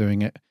guys are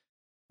doing it.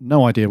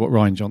 No idea what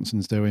Rian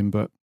Johnson's doing,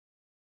 but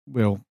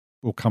we'll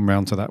come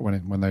round to that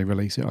when they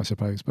release it, I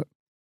suppose. But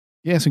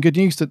yeah, some good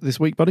news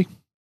this week, buddy.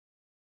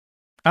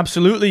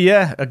 Absolutely,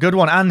 yeah, a good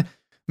one. And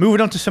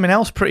moving on to something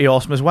else pretty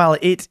awesome as well.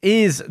 It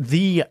is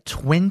the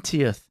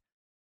 20th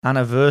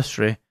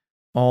anniversary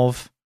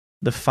of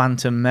The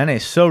Phantom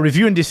Menace. So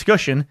review and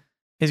discussion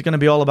is going to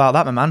be all about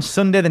that, my man.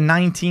 Sunday, the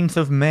 19th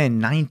of May,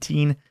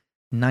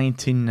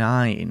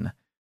 1999.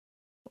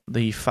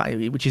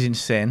 Which is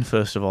insane,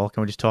 first of all.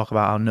 Can we just talk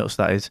about how nuts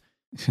that is?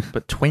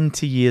 But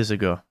 20 years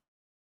ago,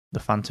 The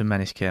Phantom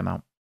Menace came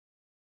out.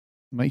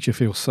 Makes you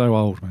feel so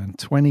old, man.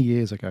 20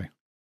 years ago.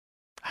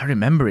 I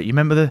remember it. You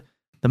remember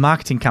the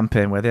marketing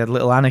campaign where they had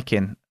little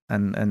Anakin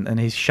and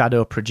his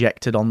shadow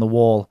projected on the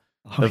wall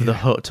of the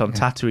hut on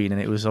Tatooine, and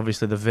it was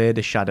obviously the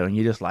Vader shadow, and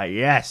you're just like,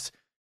 yes!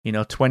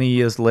 20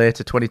 years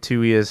later,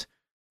 22 years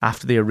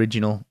after the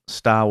original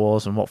Star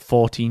Wars, and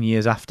 14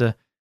 years after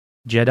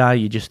Jedi,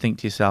 you just think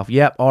to yourself,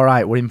 yep, all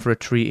right, we're in for a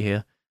treat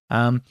here.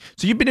 So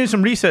you've been doing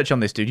some research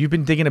on this, dude. You've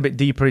been digging a bit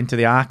deeper into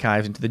the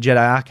archives, into the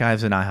Jedi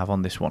archives than I have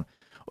on this one.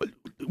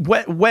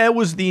 Where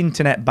was the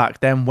internet back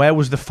then? Where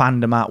was the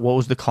fandom at? What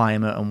was the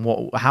climate?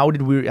 And how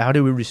did we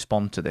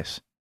respond to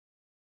this?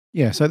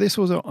 Yeah, so this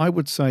was, I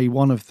would say,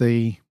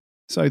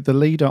 the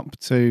lead up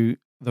to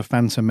The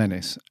Phantom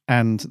Menace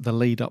and the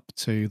lead up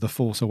to The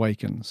Force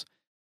Awakens,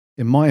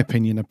 in my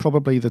opinion, are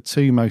probably the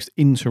two most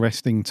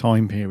interesting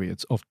time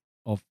periods of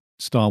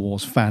Star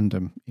Wars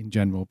fandom in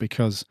general,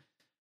 because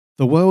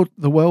the world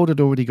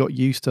had already got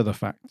used to the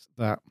fact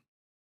that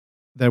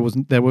there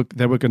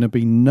were going to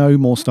be no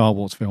more Star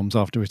Wars films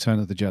after Return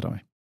of the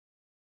Jedi,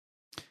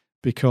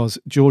 because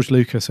George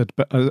Lucas had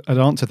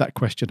answered that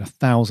question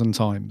 1,000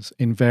 times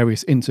in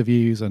various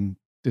interviews and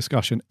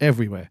discussion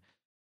everywhere.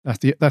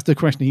 That's the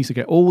question he used to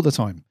get all the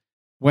time.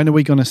 When are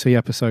we going to see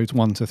episodes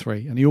 1 to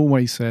 3? And he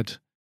always said,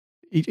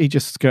 he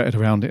just skirted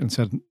around it and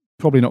said,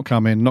 probably not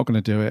coming, not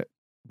going to do it,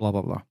 blah,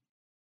 blah, blah.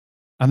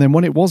 And then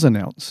when it was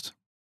announced,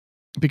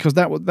 because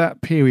that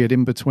period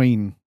in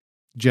between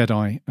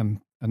Jedi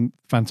and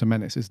Phantom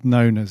Menace is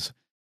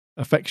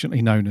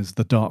affectionately known as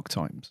the Dark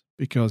Times,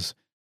 because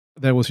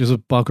there was just a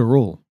bugger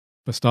all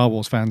for Star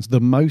Wars fans. The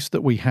most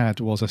that we had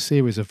was a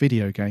series of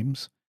video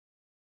games,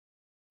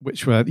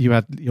 which were, you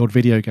had the odd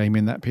video game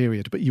in that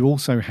period, but you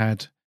also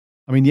had,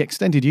 the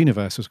extended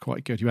universe was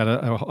quite good. You had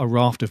a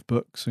raft of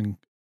books and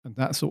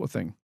that sort of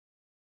thing.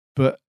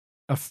 But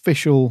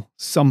official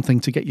something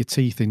to get your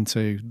teeth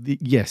into,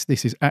 yes,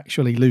 this is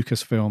actually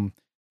Lucasfilm,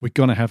 we're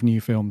going to have new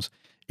films.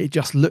 It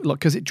just looked like,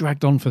 because it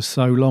dragged on for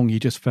so long, you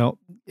just felt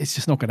it's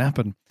just not going to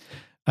happen.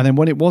 And then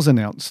when it was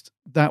announced,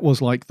 that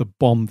was like the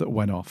bomb that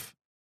went off.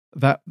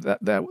 That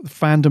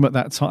fandom at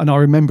that time, and I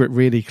remember it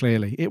really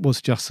clearly, it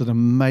was just an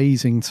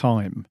amazing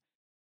time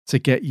to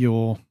get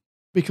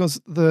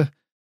because the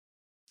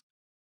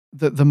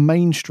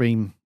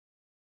mainstream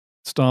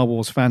Star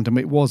Wars fandom,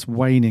 it was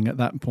waning at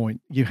that point.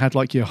 You had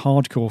like your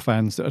hardcore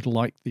fans that had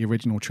liked the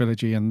original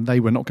trilogy and they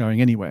were not going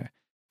anywhere.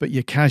 But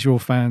your casual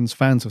fans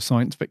of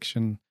science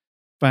fiction,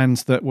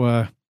 fans that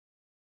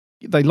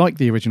they liked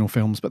the original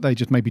films, but they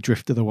just maybe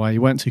drifted away,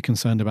 weren't too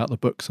concerned about the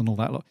books and all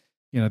that.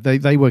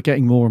 They were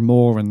getting more and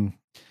more. And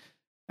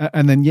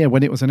then,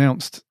 when it was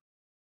announced,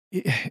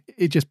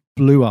 it just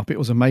blew up. It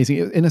was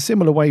amazing. In a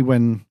similar way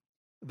when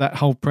that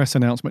whole press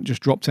announcement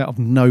just dropped out of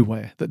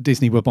nowhere that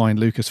Disney were buying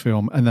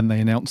Lucasfilm, and then they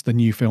announced the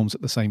new films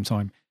at the same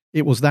time.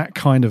 It was that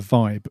kind of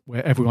vibe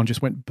where everyone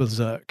just went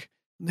berserk.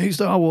 New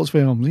Star Wars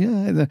films,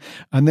 yeah.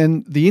 And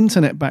then the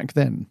internet back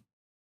then,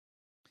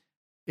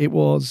 it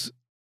was,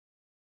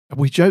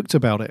 we joked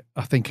about it,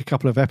 I think, a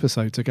couple of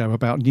episodes ago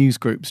about news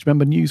groups.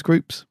 Remember news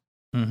groups?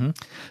 Mm-hmm.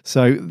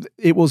 So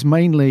it was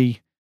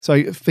mainly,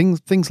 so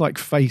things like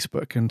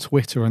Facebook and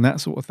Twitter and that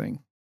sort of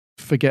thing.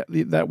 Forget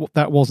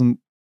that wasn't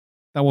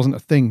a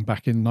thing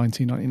back in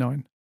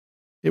 1999.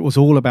 It was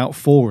all about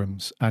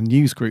forums and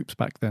news groups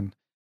back then.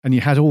 And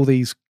you had all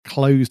these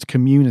closed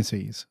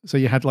communities. So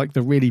you had like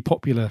the really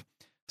popular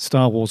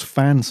Star Wars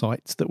fan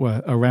sites that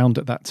were around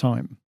at that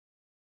time.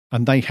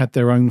 And they had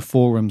their own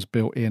forums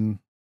built in.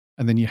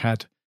 And then you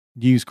had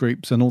news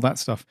groups and all that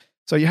stuff.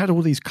 So you had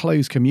all these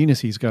closed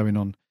communities going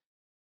on.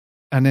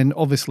 And then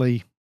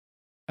obviously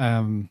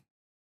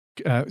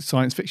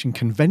science fiction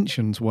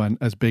conventions weren't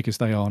as big as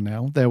they are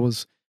now. There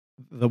was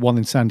the one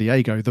in San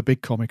Diego, the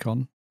big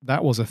Comic-Con.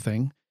 That was a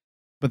thing.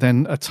 But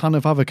then a ton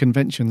of other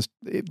conventions,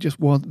 they just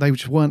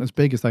weren't as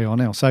big as they are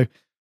now. So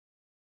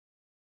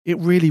it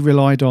really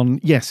relied on,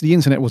 yes, the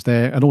internet was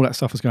there and all that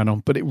stuff was going on,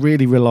 but it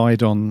really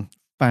relied on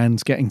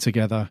fans getting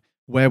together.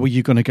 Where were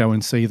you going to go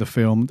and see the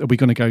film? Are we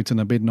going to go to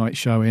the midnight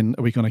showing?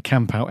 Are we going to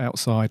camp out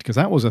outside? Because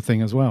that was a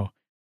thing as well.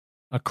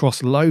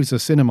 Across loads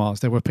of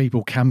cinemas, there were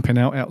people camping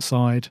out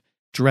outside,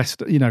 dressed,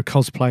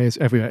 cosplayers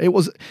everywhere. It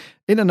was,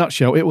 in a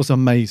nutshell, it was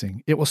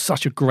amazing. It was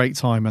such a great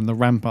time, and the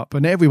ramp up,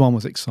 and everyone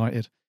was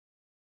excited.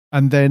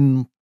 And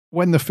then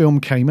when the film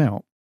came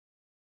out,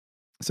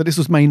 so this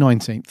was May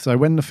 19th. So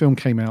when the film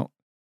came out,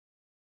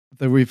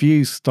 the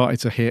reviews started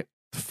to hit,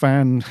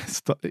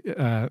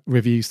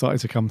 reviews started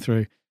to come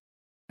through.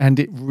 And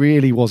it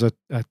really was a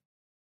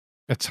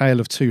tale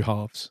of two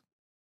halves.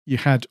 You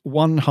had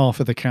one half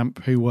of the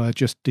camp who were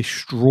just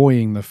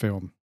destroying the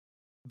film.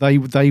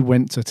 They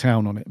went to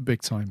town on it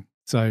big time.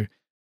 So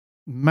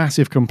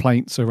massive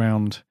complaints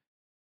around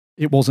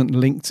it wasn't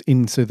linked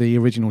into the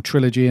original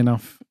trilogy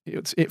enough.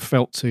 It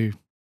felt too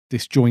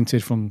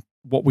disjointed from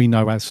what we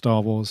know as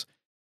Star Wars.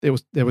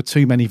 There were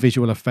too many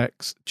visual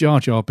effects, Jar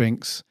Jar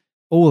Binks,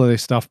 all of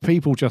this stuff.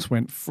 People just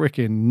went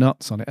freaking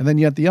nuts on it. And then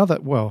you had the other,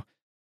 well,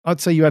 I'd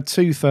say you had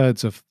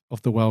 2/3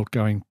 of the world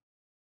going,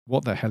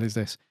 what the hell is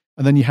this?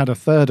 And then you had a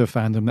third of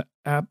fandom that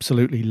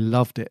absolutely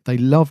loved it. They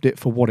loved it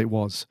for what it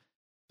was.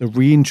 The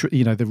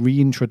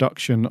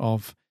reintroduction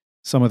of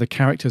some of the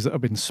characters that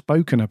have been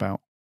spoken about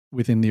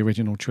within the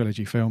original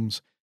trilogy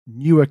films,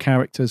 newer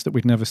characters that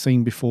we'd never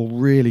seen before,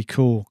 really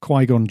cool.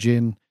 Qui-Gon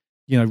Jinn,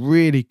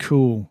 really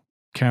cool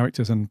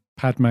characters, and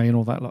Padme and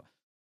all that lot.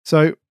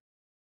 So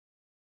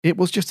it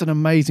was just an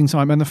amazing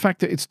time. And the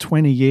fact that it's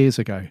 20 years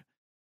ago,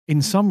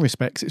 in some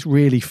respects, it's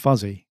really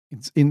fuzzy.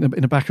 It's in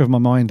the back of my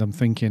mind, I'm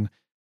thinking,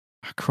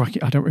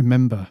 crikey, I don't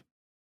remember,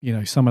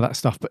 some of that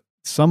stuff, but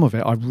some of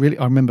it I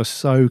remember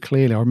so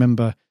clearly. I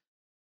remember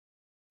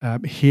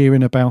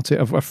hearing about it.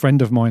 A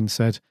friend of mine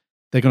said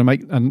they're going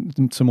to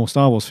make some more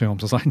Star Wars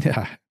films. I was like,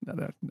 yeah, no.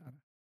 I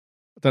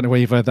don't know where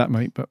you've heard that,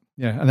 mate, but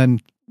yeah. And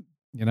then,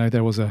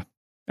 there was and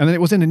then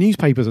it was in the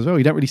newspapers as well.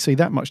 You don't really see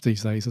that much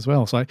these days as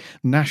well. So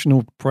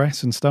national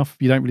press and stuff,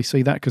 you don't really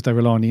see that because they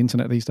rely on the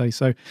internet these days.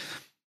 So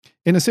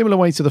in a similar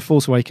way to The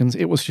Force Awakens,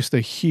 it was just a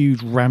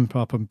huge ramp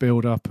up and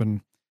build up,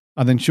 and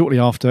then shortly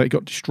after it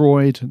got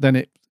destroyed.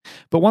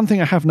 But one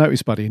thing I have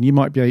noticed, buddy, and you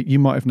might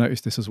have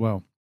noticed this as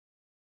well.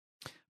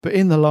 But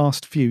in the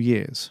last few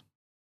years,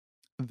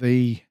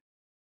 the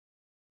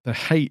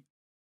hate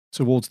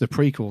towards the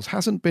prequels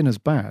hasn't been as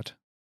bad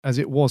as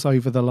it was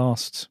over the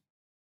last,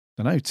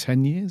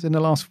 10 years. In the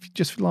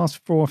last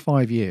 4 or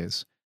 5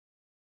 years,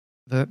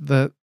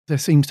 there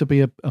seems to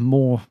be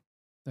an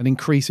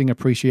increasing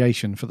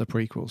appreciation for the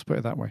prequels, put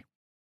it that way.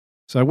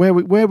 So where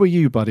were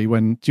you, buddy,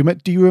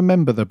 do you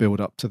remember the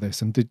build up to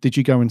this, and did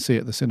you go and see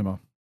it at the cinema?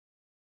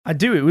 I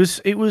do.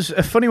 It was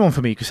a funny one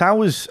for me because I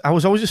was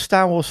always a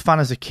Star Wars fan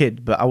as a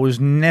kid, but I was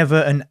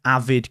never an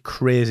avid,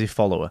 crazy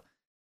follower.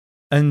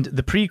 And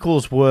the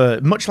prequels were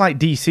much like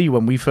DC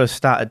when we first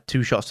started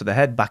Two Shots to the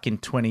Head back in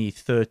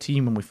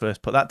 2013 when we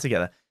first put that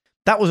together.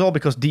 That was all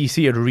because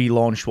DC had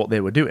relaunched what they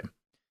were doing.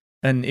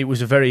 And it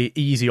was a very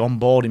easy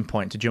onboarding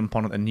point to jump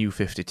on at the new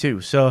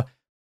 52. So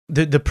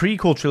the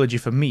prequel trilogy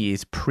for me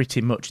is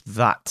pretty much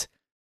that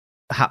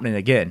happening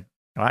again,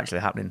 or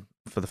actually happening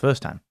for the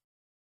first time.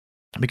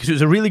 Because it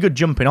was a really good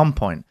jumping on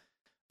point.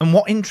 And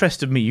what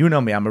interested me, you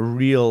know me, I'm a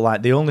real,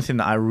 the only thing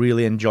that I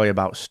really enjoy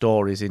about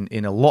stories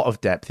in a lot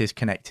of depth is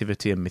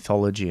connectivity and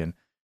mythology and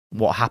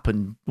what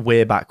happened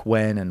way back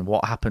when and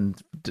what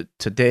happened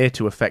today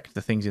to affect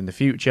the things in the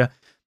future.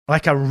 I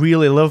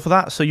really love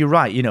that. So you're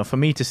right, for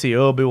me to see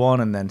Obi-Wan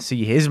and then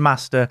see his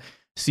master,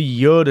 see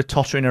Yoda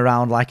tottering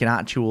around like an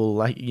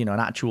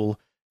actual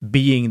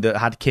being that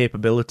had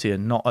capability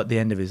and not at the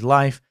end of his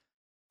life.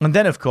 And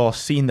then, of course,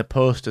 seeing the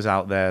posters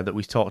out there that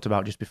we talked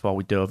about just before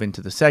we dove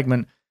into the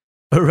segment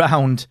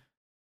around,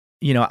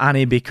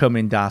 Annie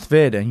becoming Darth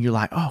Vader, and you're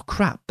like, oh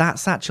crap,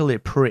 that's actually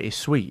pretty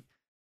sweet.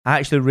 I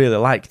actually really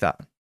like that.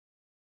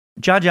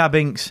 Jar Jar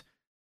Binks,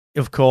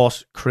 of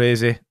course,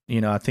 crazy.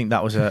 I think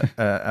that was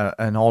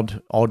an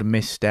odd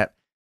misstep.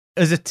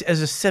 As a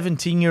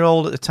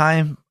 17-year-old at the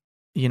time,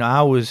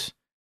 I wasn't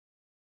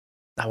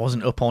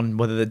up on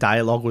whether the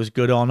dialogue was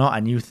good or not. I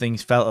knew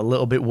things felt a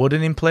little bit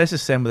wooden in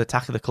places. Same with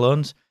Attack of the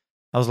Clones.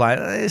 I was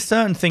like,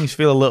 certain things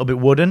feel a little bit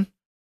wooden,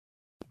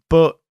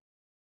 but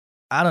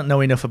I don't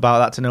know enough about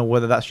that to know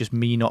whether that's just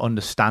me not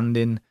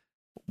understanding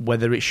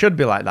whether it should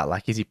be like that.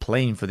 Like, is he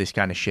playing for this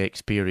kind of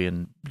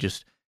Shakespearean,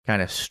 just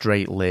kind of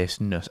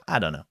straight-lacedness? I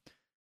don't know.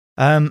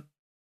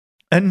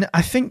 And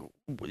I think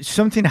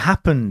something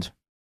happened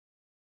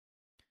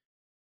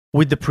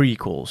with the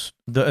prequels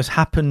that has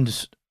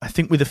happened, I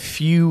think, with a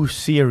few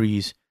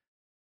series,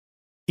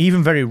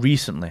 even very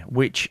recently,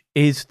 which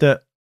is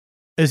that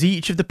as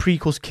each of the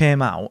prequels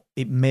came out,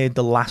 it made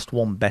the last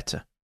one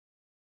better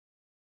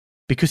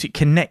because it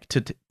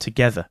connected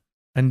together.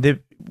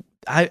 And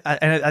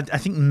I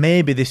think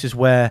maybe this is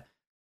where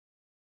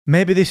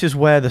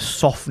the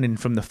softening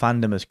from the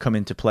fandom has come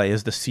into play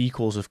as the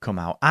sequels have come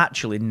out.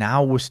 Actually,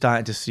 now we're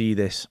starting to see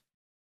this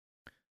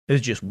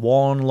as just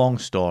one long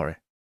story.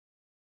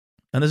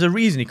 And there's a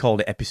reason he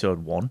called it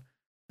Episode 1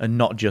 and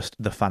not just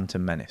The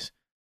Phantom Menace.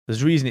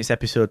 There's a reason it's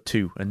Episode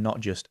 2 and not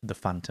just The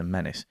Phantom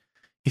Menace.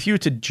 If you were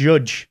to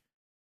judge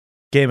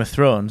Game of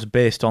Thrones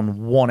based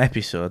on one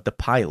episode, the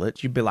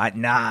pilot, you'd be like,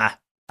 nah,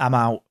 I'm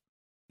out.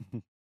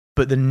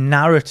 But the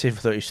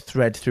narrative that is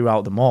thread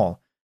throughout them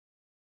all,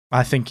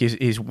 I think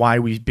is why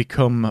we've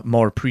become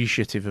more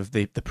appreciative of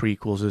the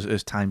prequels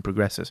as time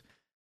progresses.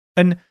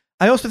 And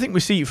I also think we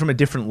see it from a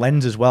different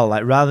lens as well.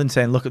 Like, rather than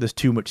saying, look, there's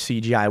too much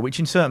CGI, which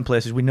in certain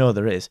places we know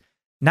there is,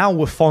 now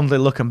we're fondly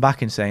looking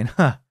back and saying,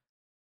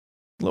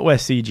 look where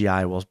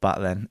CGI was back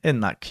then.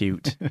 Isn't that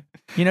cute?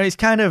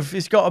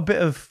 It's got a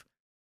bit of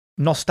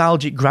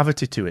nostalgic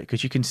gravity to it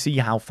because you can see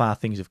how far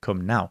things have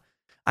come now.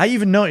 I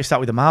even noticed that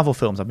with the Marvel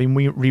films. I've been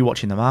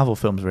rewatching the Marvel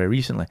films very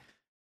recently.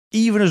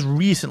 Even as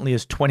recently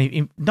as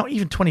not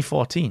even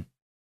 2014,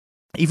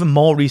 even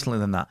more recently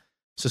than that.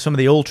 So some of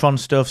the Ultron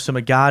stuff, some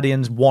of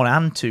Guardians 1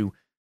 and 2,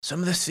 some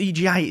of the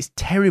CGI is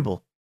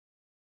terrible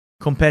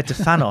compared to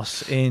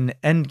Thanos in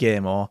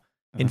Endgame or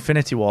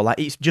Infinity War. Like,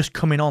 it's just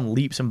coming on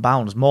leaps and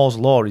bounds. Moore's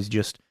Law is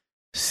just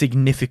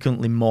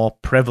significantly more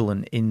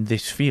prevalent in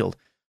this field.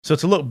 So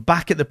to look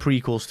back at the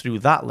prequels through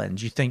that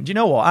lens, you think, do you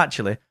know what?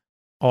 Actually,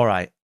 all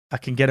right, I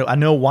can get it. I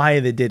know why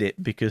they did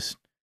it because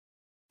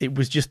it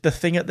was just the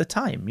thing at the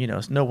time.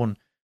 No one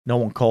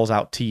calls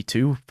out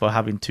T2 for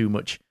having too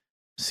much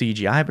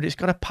CGI, but it's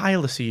got a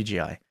pile of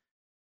CGI.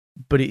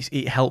 But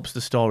it helps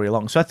the story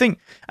along. So I think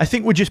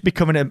we're just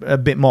becoming a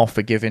bit more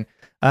forgiving.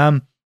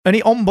 And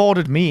it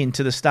onboarded me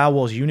into the Star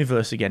Wars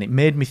universe again. It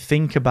made me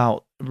think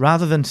about,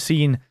 rather than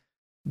seeing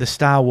the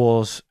Star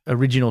Wars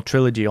original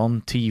trilogy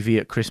on TV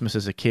at Christmas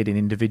as a kid in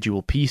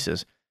individual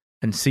pieces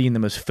and seeing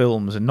them as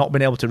films and not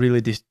being able to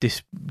really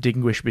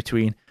distinguish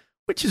between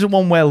which is the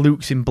one where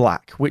Luke's in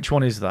black, which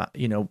one is that?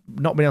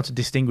 Not being able to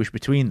distinguish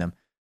between them.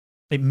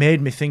 It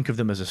made me think of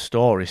them as a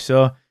story.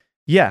 So,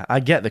 yeah,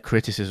 I get the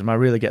criticism. I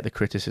really get the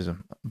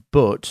criticism.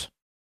 But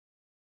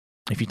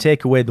if you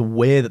take away the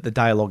way that the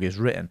dialogue is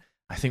written,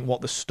 I think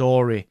what the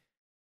story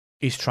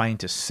is trying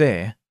to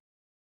say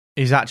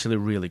is actually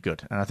really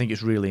good. And I think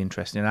it's really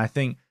interesting. And I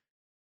think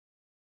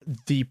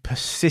the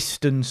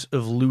persistence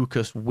of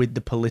Lucas with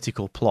the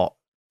political plot,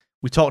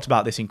 we talked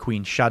about this in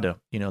Queen's Shadow.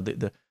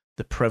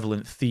 The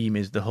prevalent theme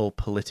is the whole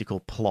political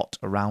plot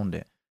around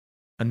it.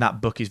 And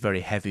that book is very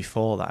heavy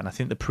for that. And I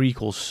think the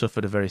prequels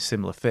suffered a very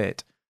similar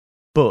fate.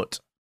 But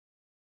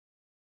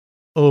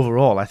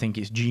overall, I think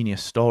it's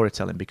genius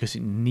storytelling because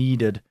it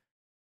needed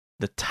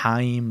the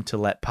time to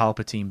let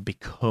Palpatine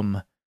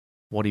become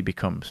what he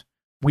becomes.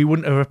 We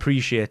wouldn't have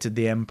appreciated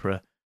the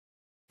Emperor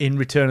in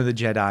Return of the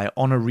Jedi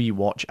on a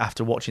rewatch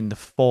after watching the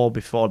 5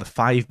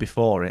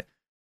 before it.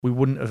 We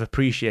wouldn't have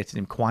appreciated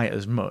him quite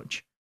as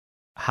much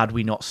had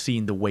we not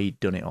seen the way he'd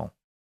done it all.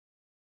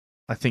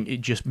 I think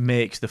it just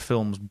makes the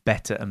films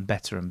better and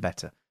better and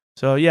better.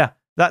 So yeah,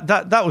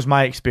 that was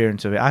my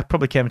experience of it. I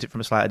probably came at it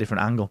from a slightly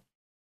different angle.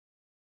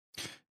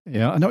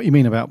 Yeah, I know what you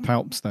mean about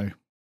Palps, though.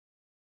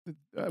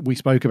 We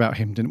spoke about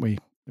him, didn't we,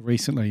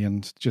 recently,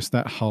 and just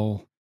that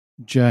whole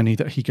journey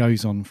that he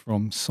goes on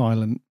from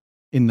silent,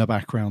 in the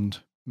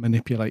background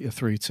manipulator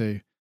through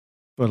to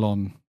full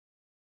on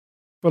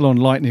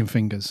lightning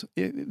fingers.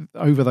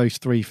 Over those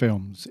 3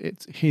 films,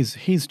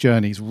 his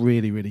journey is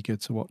really, really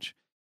good to watch.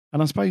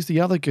 And I suppose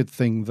the other good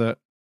thing that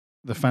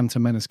the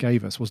Phantom Menace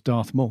gave us was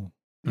Darth Maul.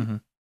 Mm-hmm.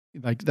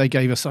 They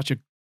gave us such a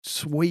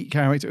sweet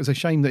character. It was a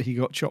shame that he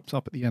got chopped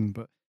up at the end,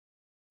 but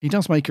he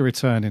does make a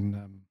return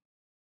in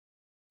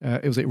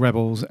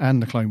Rebels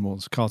and the Clone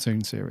Wars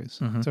cartoon series.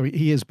 Mm-hmm. So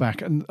he is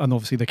back, and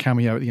obviously the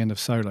cameo at the end of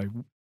Solo.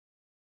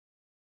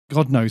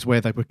 God knows where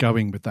they were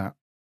going with that.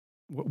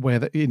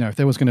 If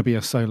there was going to be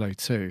a Solo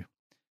 2,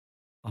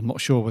 I'm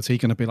not sure, was he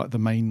going to be like the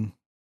main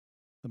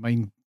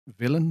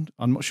villain?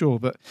 I'm not sure,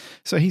 but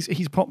so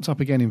he's popped up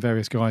again in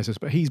various guises,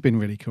 but he's been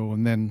really cool.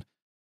 And then,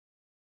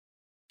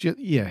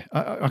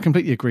 I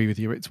completely agree with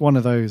you. It's one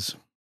of those.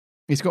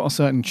 It's got a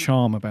certain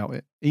charm about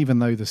it, even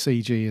though the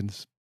CG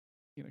and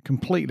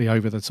completely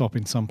over the top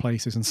in some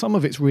places, and some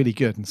of it's really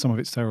good and some of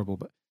it's terrible.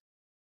 But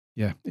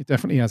yeah, it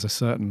definitely has a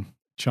certain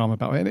charm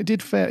about it, and it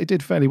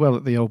did fairly well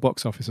at the old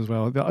box office as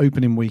well. The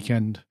opening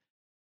weekend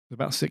was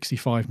about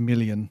 65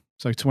 million.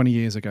 So 20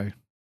 years ago,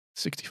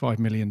 $65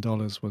 million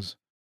was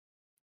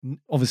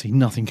obviously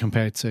nothing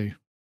compared to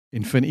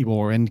Infinity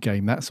War,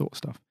 Endgame, that sort of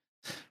stuff.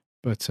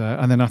 But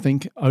and then I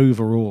think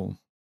overall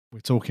we're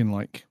talking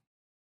like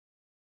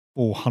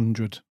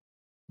 400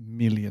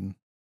 million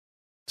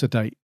to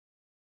date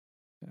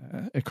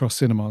across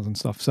cinemas and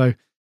stuff. So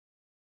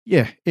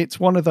yeah, it's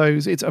one of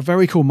those. It's a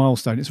very cool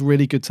milestone. It's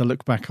really good to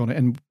look back on it,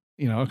 and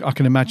I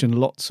can imagine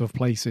lots of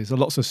places,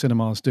 lots of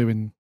cinemas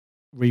doing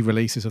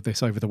re-releases of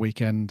this over the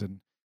weekend, and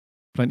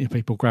plenty of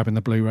people grabbing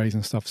the Blu-rays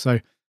and stuff. So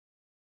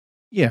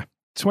yeah,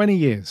 20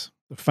 years,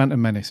 The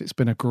Phantom Menace. It's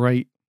been a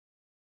great.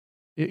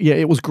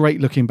 It was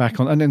great looking back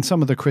on, and then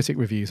some of the critic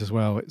reviews as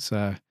well. It's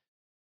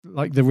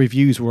like the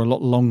reviews were a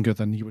lot longer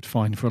than you would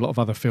find for a lot of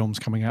other films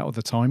coming out at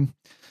the time.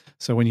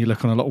 So when you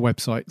look on a lot of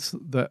websites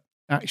that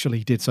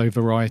actually did, so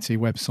Variety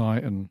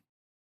website and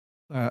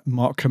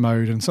Mark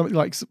Commode and something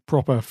like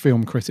proper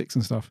film critics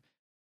and stuff,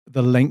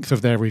 the length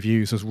of their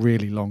reviews was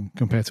really long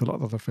compared to a lot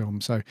of other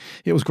films. So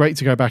it was great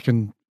to go back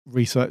and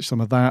research some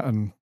of that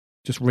and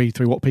just read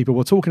through what people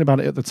were talking about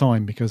it at the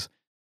time, because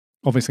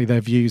obviously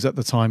their views at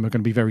the time are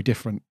going to be very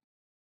different,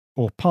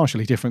 or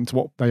partially different to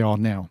what they are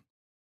now,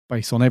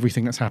 based on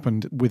everything that's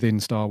happened within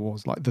Star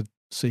Wars, like the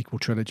sequel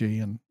trilogy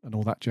and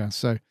all that jazz.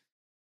 So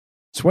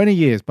 20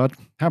 years, bud.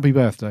 Happy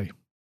birthday.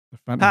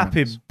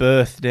 Happy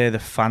birthday, The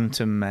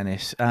Phantom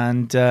Menace.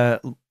 And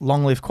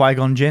long live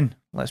Qui-Gon Jinn.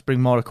 Let's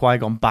bring more of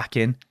Qui-Gon back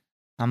in.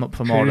 I'm up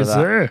for more of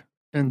that.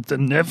 In the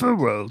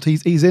Neverworld.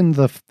 He's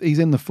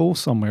in the Force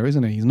somewhere,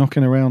 isn't he? He's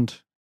knocking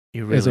around.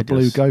 He really There's a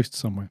blue does. ghost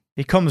somewhere.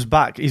 He comes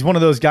back. He's one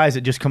of those guys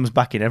that just comes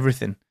back in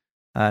everything.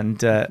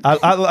 And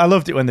I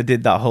loved it when they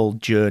did that whole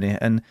journey.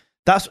 And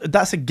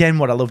that's again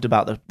what I loved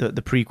about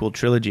the prequel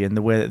trilogy and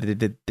the way that they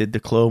did the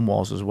Clone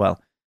Wars as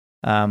well.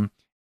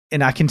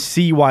 And I can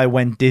see why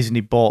when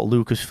Disney bought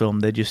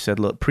Lucasfilm, they just said,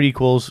 look,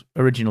 prequels,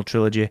 original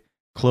trilogy,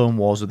 Clone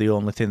Wars are the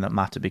only thing that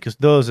matter, because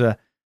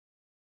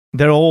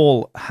they're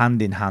all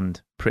hand in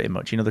hand, pretty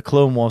much. The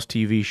Clone Wars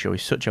TV show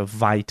is such a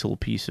vital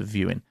piece of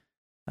viewing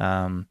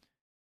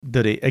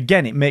that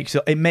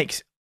it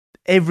makes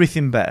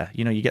everything better.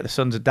 You get the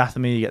Sons of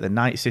Dathomir, you get the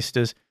Night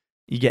Sisters,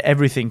 you get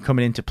everything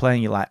coming into play,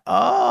 and you're like,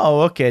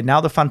 oh, okay, now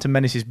the Phantom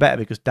Menace is better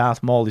because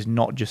Darth Maul is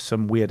not just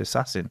some weird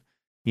assassin.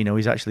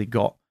 He's actually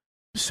got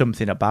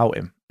something about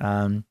him.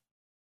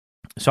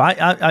 So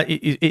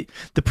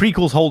the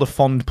prequels hold a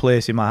fond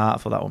place in my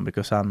heart for that one,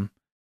 because I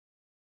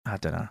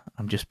don't know,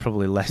 I'm just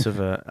probably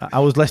I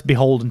was less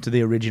beholden to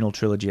the original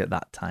trilogy at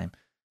that time.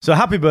 So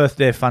happy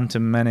birthday,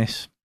 Phantom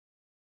Menace.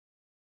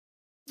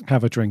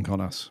 Have a drink on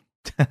us.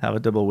 Have a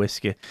double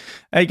whiskey.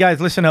 Hey guys,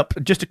 listen up.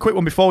 Just a quick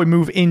one before we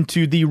move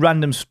into the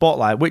random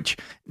spotlight, which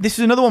this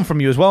is another one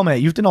from you as well, mate.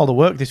 You've done all the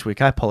work this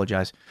week. I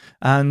apologise.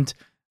 And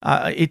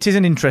it is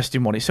an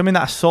interesting one. It's something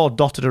that I saw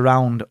dotted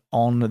around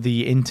on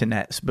the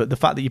internet, but the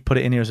fact that you put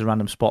it in here as a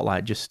random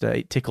spotlight just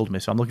it tickled me.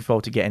 So I'm looking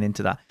forward to getting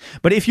into that.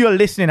 But if you're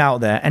listening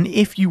out there, and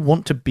if you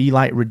want to be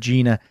like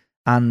Regina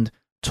and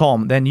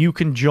Tom, then you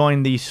can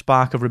join the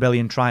Spark of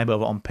Rebellion tribe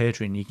over on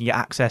Patreon. You can get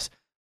access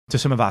to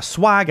some of our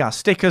swag, our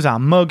stickers, our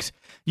mugs.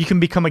 You can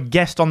become a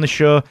guest on the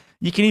show.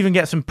 You can even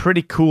get some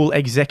pretty cool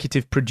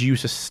executive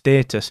producer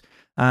status.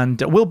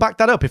 And we'll back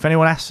that up. If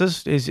anyone asks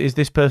us, is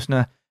this person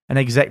an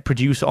exec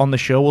producer on the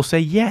show? We'll say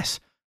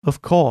yes,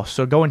 of course.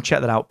 So go and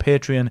check that out.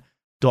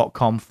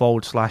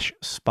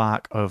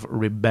 Patreon.com/Spark of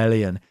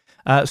Rebellion.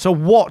 So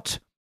what,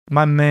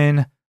 my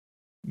main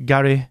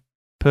Gary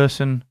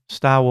person,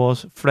 Star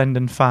Wars friend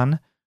and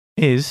fan,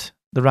 is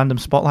the random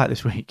spotlight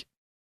this week?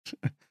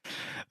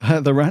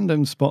 The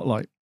random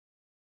spotlight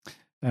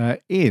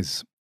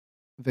is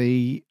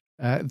the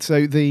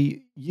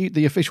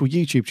official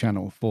YouTube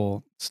channel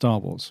for Star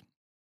Wars.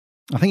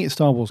 I think it's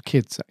Star Wars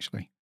Kids,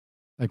 actually.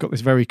 They've got this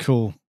very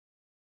cool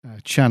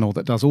channel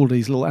that does all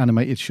these little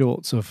animated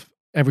shorts of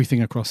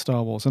everything across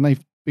Star Wars, and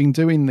they've been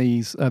doing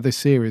this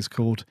series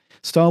called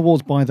Star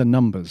Wars by the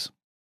Numbers.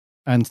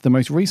 And the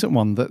most recent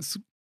one that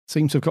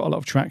seems to have got a lot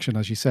of traction,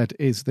 as you said,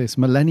 is this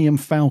Millennium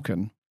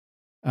Falcon,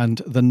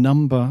 and the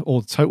number or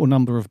the total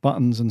number of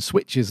buttons and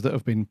switches that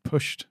have been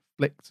pushed,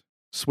 flicked,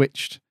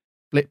 switched,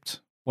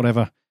 flipped,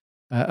 whatever,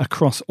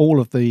 across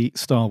all of the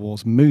Star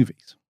Wars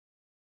movies.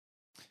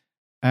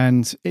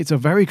 And it's a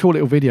very cool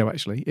little video,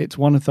 actually. It's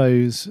one of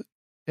those,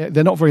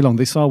 they're not very long.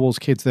 The Star Wars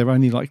Kids, they're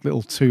only like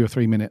little 2 or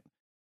 3 minute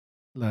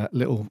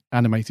little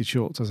animated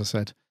shorts, as I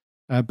said.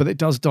 But it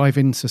does dive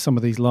into some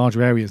of these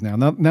larger areas now.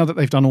 Now that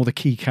they've done all the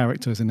key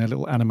characters in their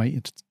little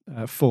animated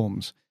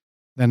forms,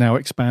 they're now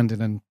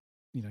expanding and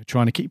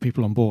trying to keep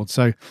people on board.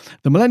 So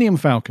the Millennium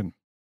Falcon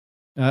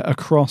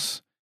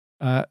across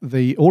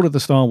all of the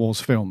Star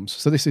Wars films.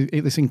 So this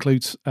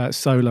includes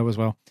Solo as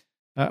well.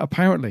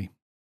 Apparently,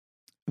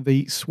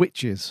 the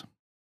switches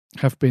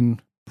have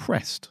been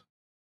pressed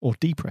or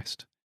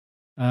depressed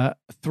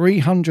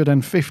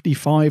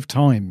 355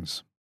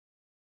 times.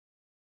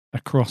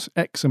 across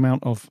X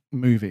amount of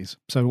movies.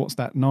 So what's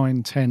that?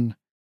 9, 10,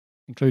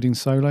 including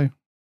Solo?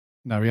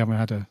 No, we haven't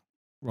had a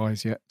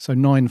rise yet. So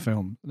 9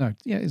 film. No,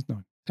 yeah, it is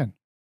 9, 10,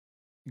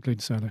 including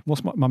Solo.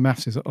 What's my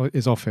maths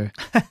is off here.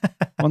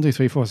 1, 2,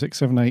 3, 4, 6,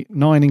 7, 8,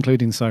 9,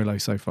 including Solo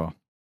so far.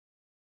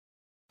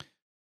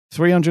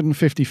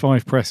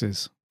 355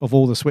 presses of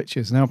all the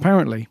switches. Now,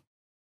 apparently,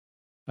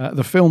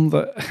 the film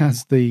that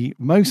has the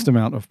most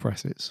amount of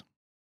presses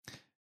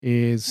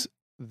is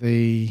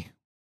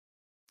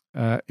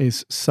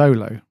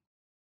Solo,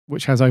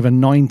 which has over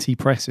 90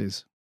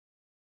 presses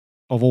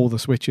of all the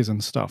switches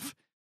and stuff.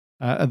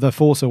 The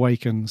Force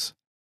Awakens,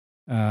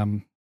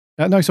 The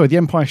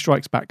Empire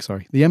Strikes Back.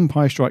 The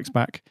Empire Strikes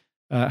Back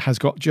has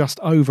got just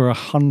over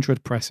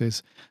 100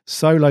 presses.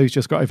 Solo's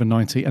just got over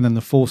 90, and then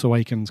The Force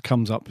Awakens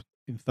comes up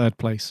in third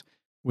place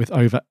with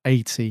over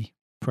 80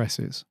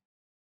 presses.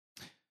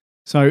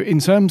 So in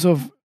terms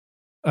of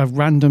a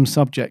random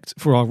subject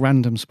for our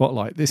random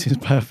spotlight, this is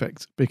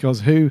perfect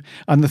because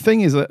and the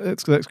thing is that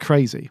that's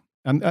crazy.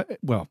 And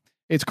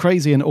it's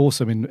crazy and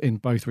awesome in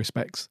both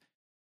respects.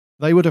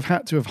 They would have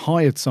had to have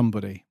hired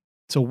somebody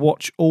to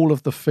watch all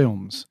of the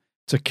films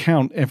to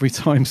count every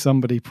time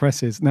somebody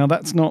presses. Now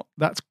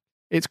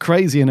it's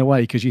crazy in a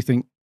way because you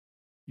think,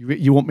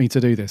 you want me to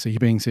do this? Are you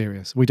being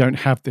serious? We don't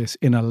have this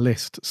in a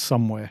list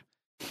somewhere.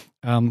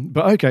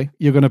 But okay,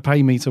 you're going to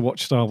pay me to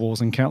watch Star Wars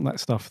and count that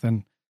stuff,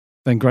 then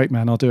great,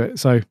 man, I'll do it.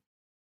 So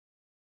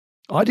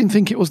I didn't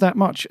think it was that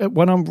much.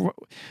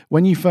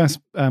 When you first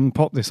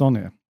popped this on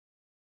here,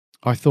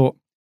 I thought,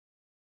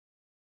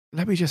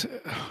 let me just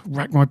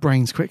rack my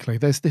brains quickly.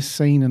 There's this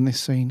scene and this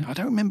scene. I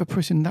don't remember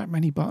pushing that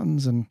many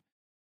buttons and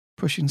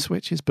pushing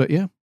switches, but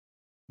yeah,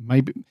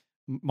 maybe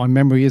my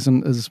memory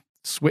isn't as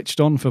switched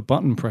on for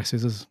button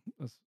presses as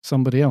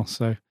somebody else.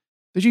 So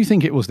did you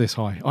think it was this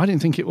high? I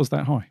didn't think it was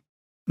that high.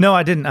 No,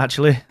 I didn't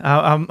actually.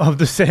 I'm of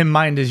the same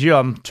mind as you.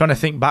 I'm trying to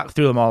think back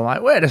through them all.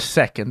 Like, wait a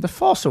second, The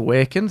Force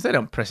Awakens, they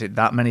don't press it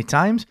that many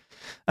times.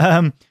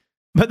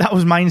 But that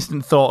was my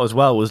instant thought as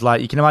well, was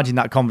like, you can imagine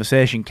that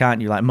conversation, can't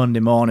you? Like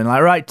Monday morning,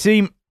 like, right,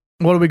 team,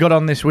 what have we got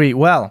on this week?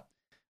 Well,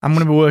 I'm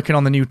going to be working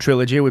on the new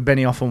trilogy with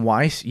Benioff and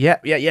Weiss. Yeah,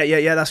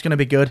 that's going to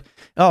be good.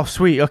 Oh,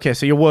 sweet. Okay,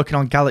 so you're working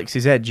on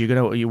Galaxy's Edge.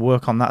 You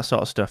work on that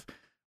sort of stuff.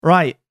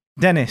 Right,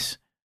 Dennis,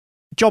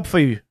 job for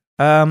you.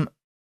 The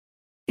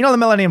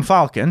Millennium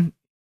Falcon?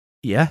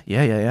 Yeah.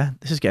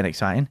 This is getting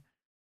exciting.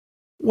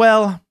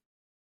 Well,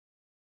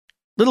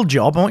 little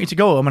job. I want you to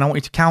go home and I want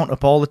you to count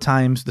up all the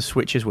times the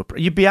switches were...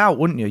 You'd be out,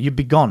 wouldn't you? You'd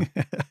be gone.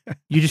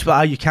 You just be like,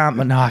 oh, you can't.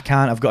 But no, I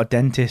can't. I've got a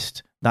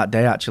dentist that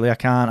day, actually. I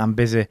can't. I'm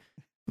busy.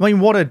 I mean,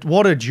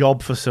 what a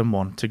job for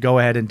someone to go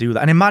ahead and do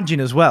that. And imagine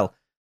as well,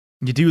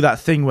 you do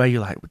that thing where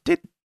you're like,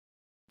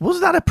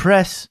 was that a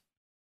press?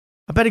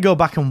 I better go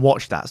back and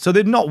watch that. So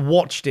they've not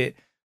watched it.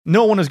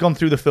 No one has gone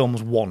through the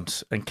films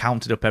once and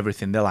counted up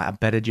everything. They're like, I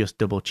better just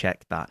double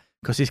check that.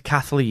 Because is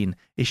Kathleen,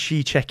 is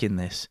she checking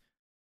this?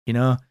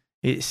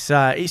 It's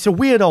a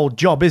weird old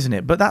job, isn't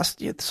it? But that's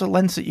a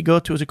lens that you go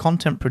to as a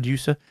content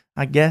producer,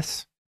 I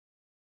guess.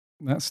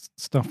 That's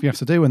stuff you have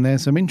to do, and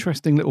there's some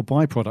interesting little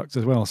byproducts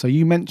as well. So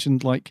you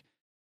mentioned like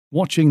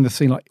watching the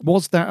scene, like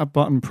was that a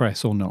button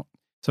press or not?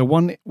 So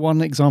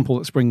one example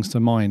that springs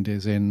to mind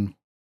is in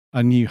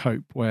A New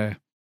Hope, where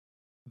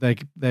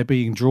they're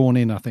being drawn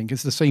in. I think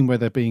it's the scene where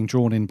they're being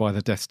drawn in by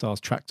the Death Star's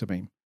tractor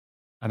beam,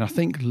 and I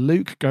think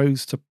Luke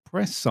goes to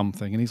press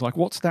something, and he's like,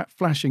 "What's that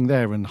flashing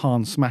there?" And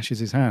Han smashes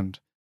his hand.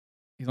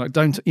 He's like,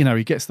 "Don't,"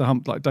 he gets the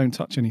hump, like, "Don't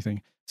touch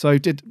anything." So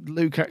did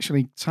Luke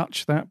actually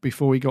touch that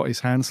before he got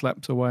his hand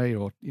slapped away?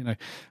 Or,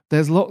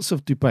 there's lots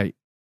of debate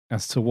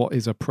as to what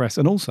is a press.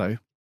 And also,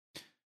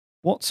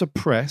 what's a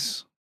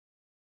press?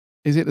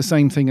 Is it the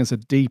same thing as a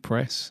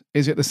depress?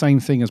 Is it the same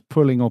thing as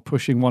pulling or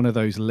pushing one of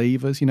those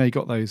levers? You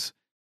got those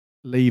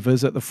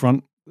levers at the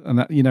front, and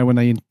that, when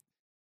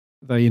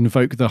they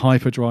invoke the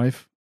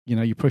hyperdrive,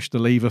 you push the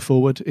lever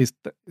forward. Is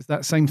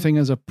that same thing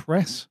as a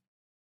press?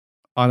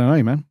 I don't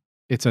know, man.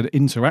 It's an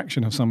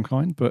interaction of some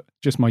kind, but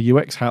just my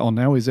UX hat on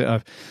now. Is it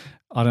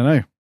I don't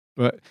know,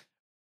 but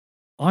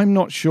I'm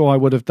not sure I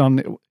would have done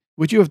it.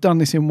 Would you have done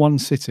this in one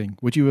sitting?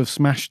 Would you have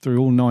smashed through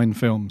all 9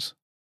 films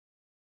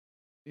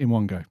in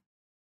one go?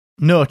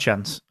 No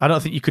chance. I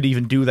don't think you could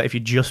even do that if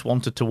you just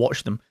wanted to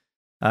watch them.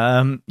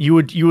 You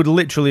would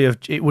literally have,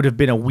 it would have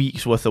been a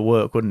week's worth of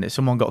work, wouldn't it?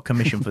 Someone got a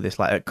commission for this,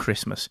 like at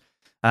Christmas.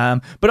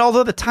 But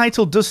although the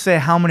title does say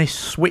how many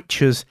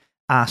switches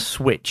are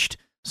switched,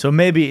 so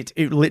maybe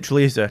it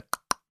literally is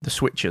the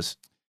switches.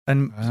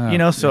 And,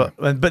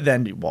 but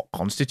then what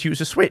constitutes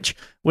a switch?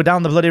 We're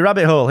down the bloody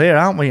rabbit hole here,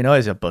 aren't we?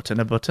 Is a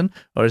button,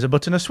 or is a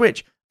button a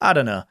switch? I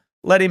don't know.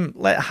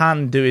 Let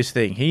Han do his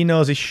thing. He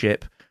knows his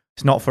ship.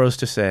 It's not for us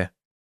to say.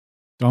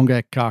 Don't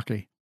get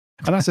cocky.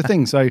 And that's the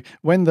thing. So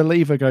when the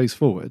lever goes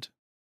forward,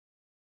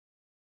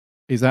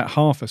 is that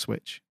half a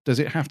switch? Does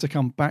it have to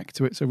come back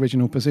to its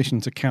original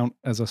position to count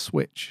as a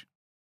switch?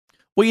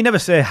 Well, you never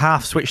say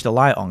half switch the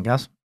light on,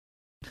 Gaz.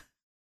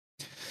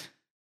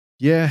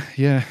 Yeah.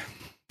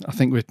 I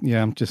think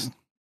I'm just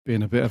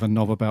being a bit of a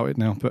knob about it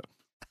now, but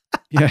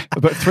Yeah,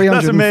 but 350.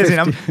 That's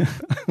amazing.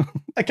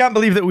 I can't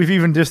believe that we've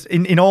even just,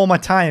 in all my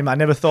time, I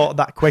never thought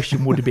that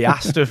question would be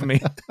asked of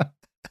me.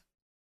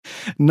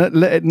 No,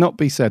 let it not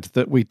be said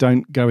that we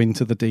don't go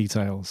into the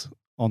details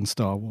on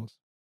Star Wars.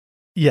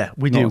 Yeah,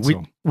 we do. Not at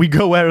all. We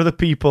go where other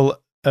people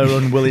are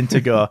unwilling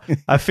to go.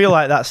 I feel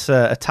like that's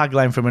a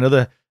tagline from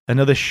another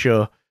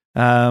show.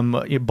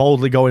 You're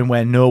boldly going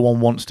where no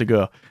one wants to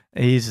go.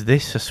 Is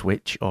this a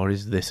switch or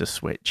is this a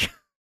switch?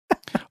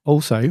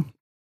 Also,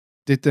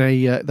 did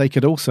they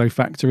could also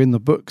factor in the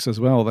books as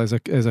well. There's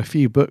a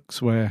few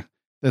books where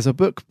there's a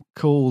book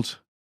called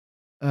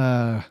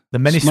The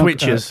Many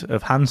Switches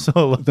of Han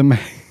Solo.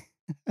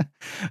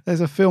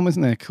 There's a film,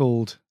 isn't there,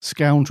 called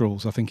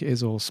Scoundrels, I think it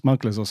is, or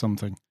Smugglers or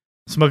something.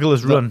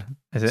 Smuggler's Run,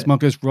 is it?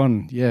 Smuggler's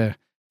Run, yeah.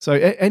 So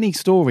any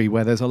story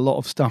where there's a lot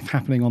of stuff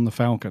happening on the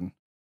Falcon,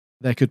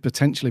 there could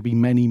potentially be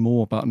many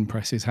more button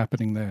presses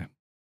happening there.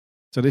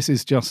 So this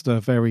is just a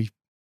very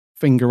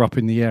finger up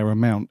in the air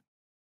amount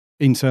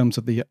in terms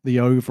of the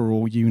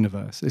overall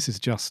universe. This is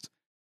just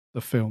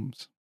the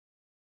films.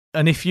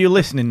 And if you're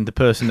listening, the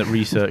person that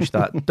researched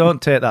that,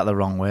 don't take that the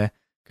wrong way,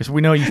 because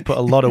we know you've put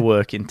a lot of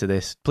work into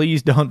this.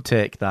 Please don't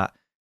take that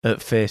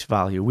at face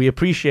value. We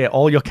appreciate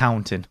all your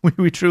counting.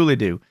 We truly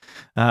do.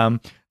 That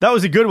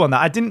was a good one.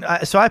 That I didn't.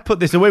 So I put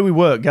this, the way we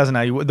work, Gaz and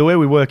I, the way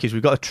we work is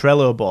we've got a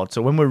Trello board.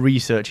 So when we're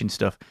researching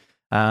stuff,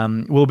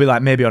 we'll be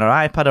like maybe on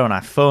our iPad or on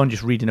our phone,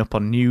 just reading up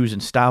on news,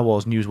 and Star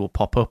Wars news will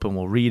pop up and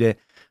we'll read it.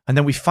 And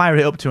then we fire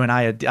it up to an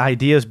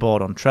ideas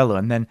board on Trello.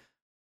 And then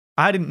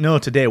I didn't know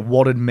today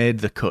what had made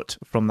the cut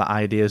from the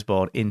ideas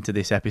board into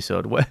this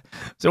episode.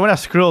 So when I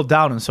scrolled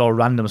down and saw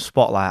random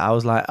spotlight, I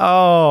was like,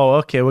 oh,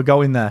 okay, we're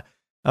going there.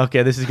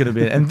 Okay, this is going to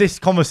be it. And this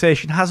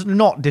conversation has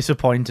not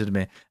disappointed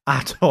me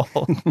at all.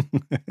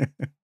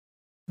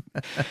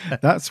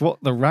 That's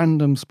what the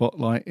random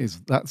spotlight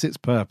is. That's its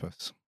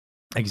purpose.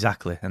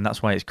 Exactly. And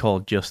that's why it's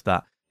called just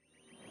that.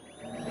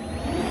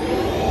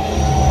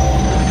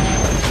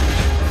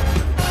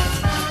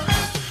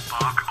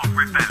 Spark of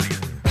Rebellion.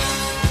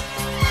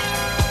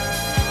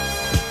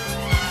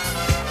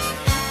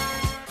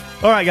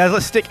 All right, guys,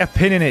 let's stick a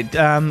pin in it.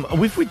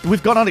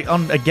 We've gone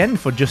on again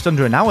for just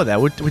under an hour there.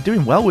 We're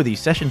doing well with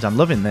these sessions. I'm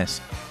loving this.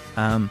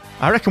 I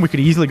reckon we could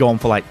easily go on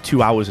for like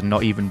 2 hours and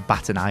not even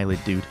bat an eyelid,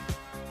 dude.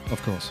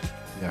 Of course.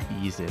 Yeah.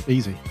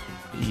 Easy.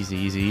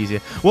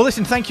 Well,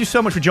 listen, thank you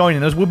so much for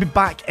joining us. We'll be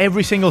back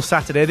every single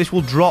Saturday. This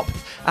will drop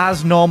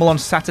as normal on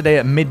Saturday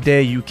at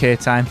midday UK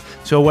time.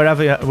 So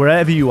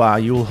wherever you are,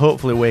 you will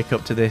hopefully wake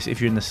up to this if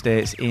you're in the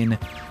States in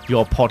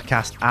your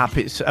podcast app.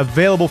 It's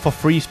available for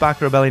free. Spark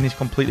of Rebellion is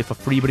completely for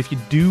free. But if you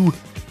do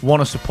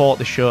want to support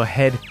the show,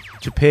 head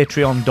to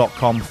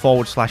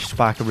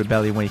patreon.com/Spark of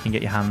Rebellion, where you can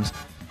get your hands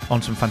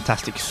on some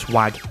fantastic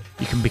swag.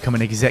 You can become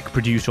an exec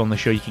producer on the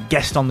show. You can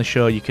guest on the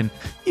show. You can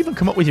even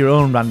come up with your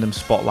own random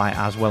spotlight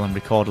as well and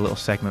record a little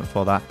segment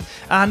for that.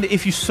 And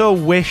if you so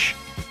wish,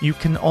 you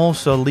can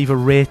also leave a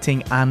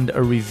rating and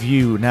a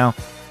review. Now,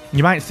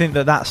 you might think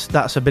that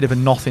that's a bit of a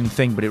nothing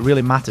thing, but it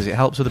really matters. It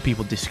helps other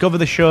people discover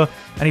the show.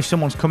 And if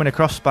someone's coming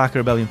across Spark of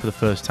Rebellion for the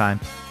first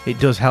time, it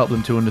does help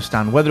them to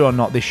understand whether or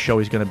not this show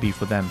is going to be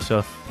for them.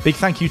 So big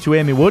thank you to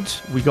Amy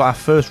Woods. We got our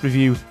first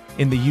review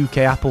in the UK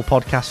Apple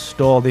Podcast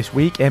Store this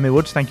week. Amy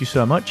Woods, thank you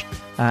so much.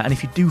 And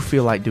if you do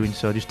feel like doing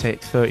so, just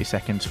take 30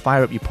 seconds,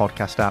 fire up your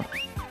podcast app,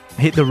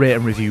 hit the rate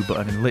and review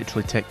button, and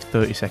literally take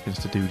 30 seconds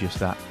to do just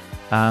that.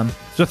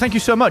 So thank you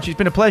so much. It's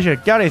been a pleasure.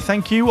 Gary,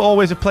 thank you.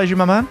 Always a pleasure,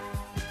 my man.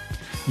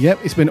 Yep,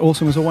 it's been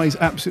awesome as always.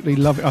 Absolutely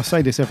love it. I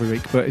say this every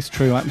week, but it's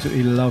true. I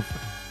absolutely love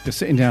just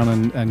sitting down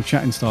and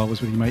chatting Star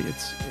Wars with you, mate.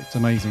 It's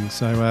amazing.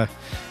 So,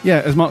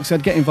 yeah, as Mark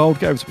said, get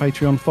involved, get over to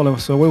Patreon, follow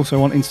us. So we're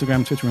also on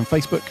Instagram, Twitter and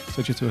Facebook.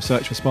 So just do a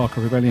search for Spark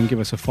of Rebellion, give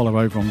us a follow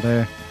over on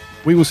there.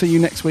 We will see you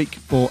next week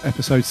for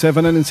episode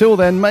 7. And until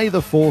then, may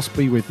the Force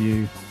be with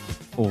you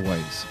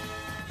always.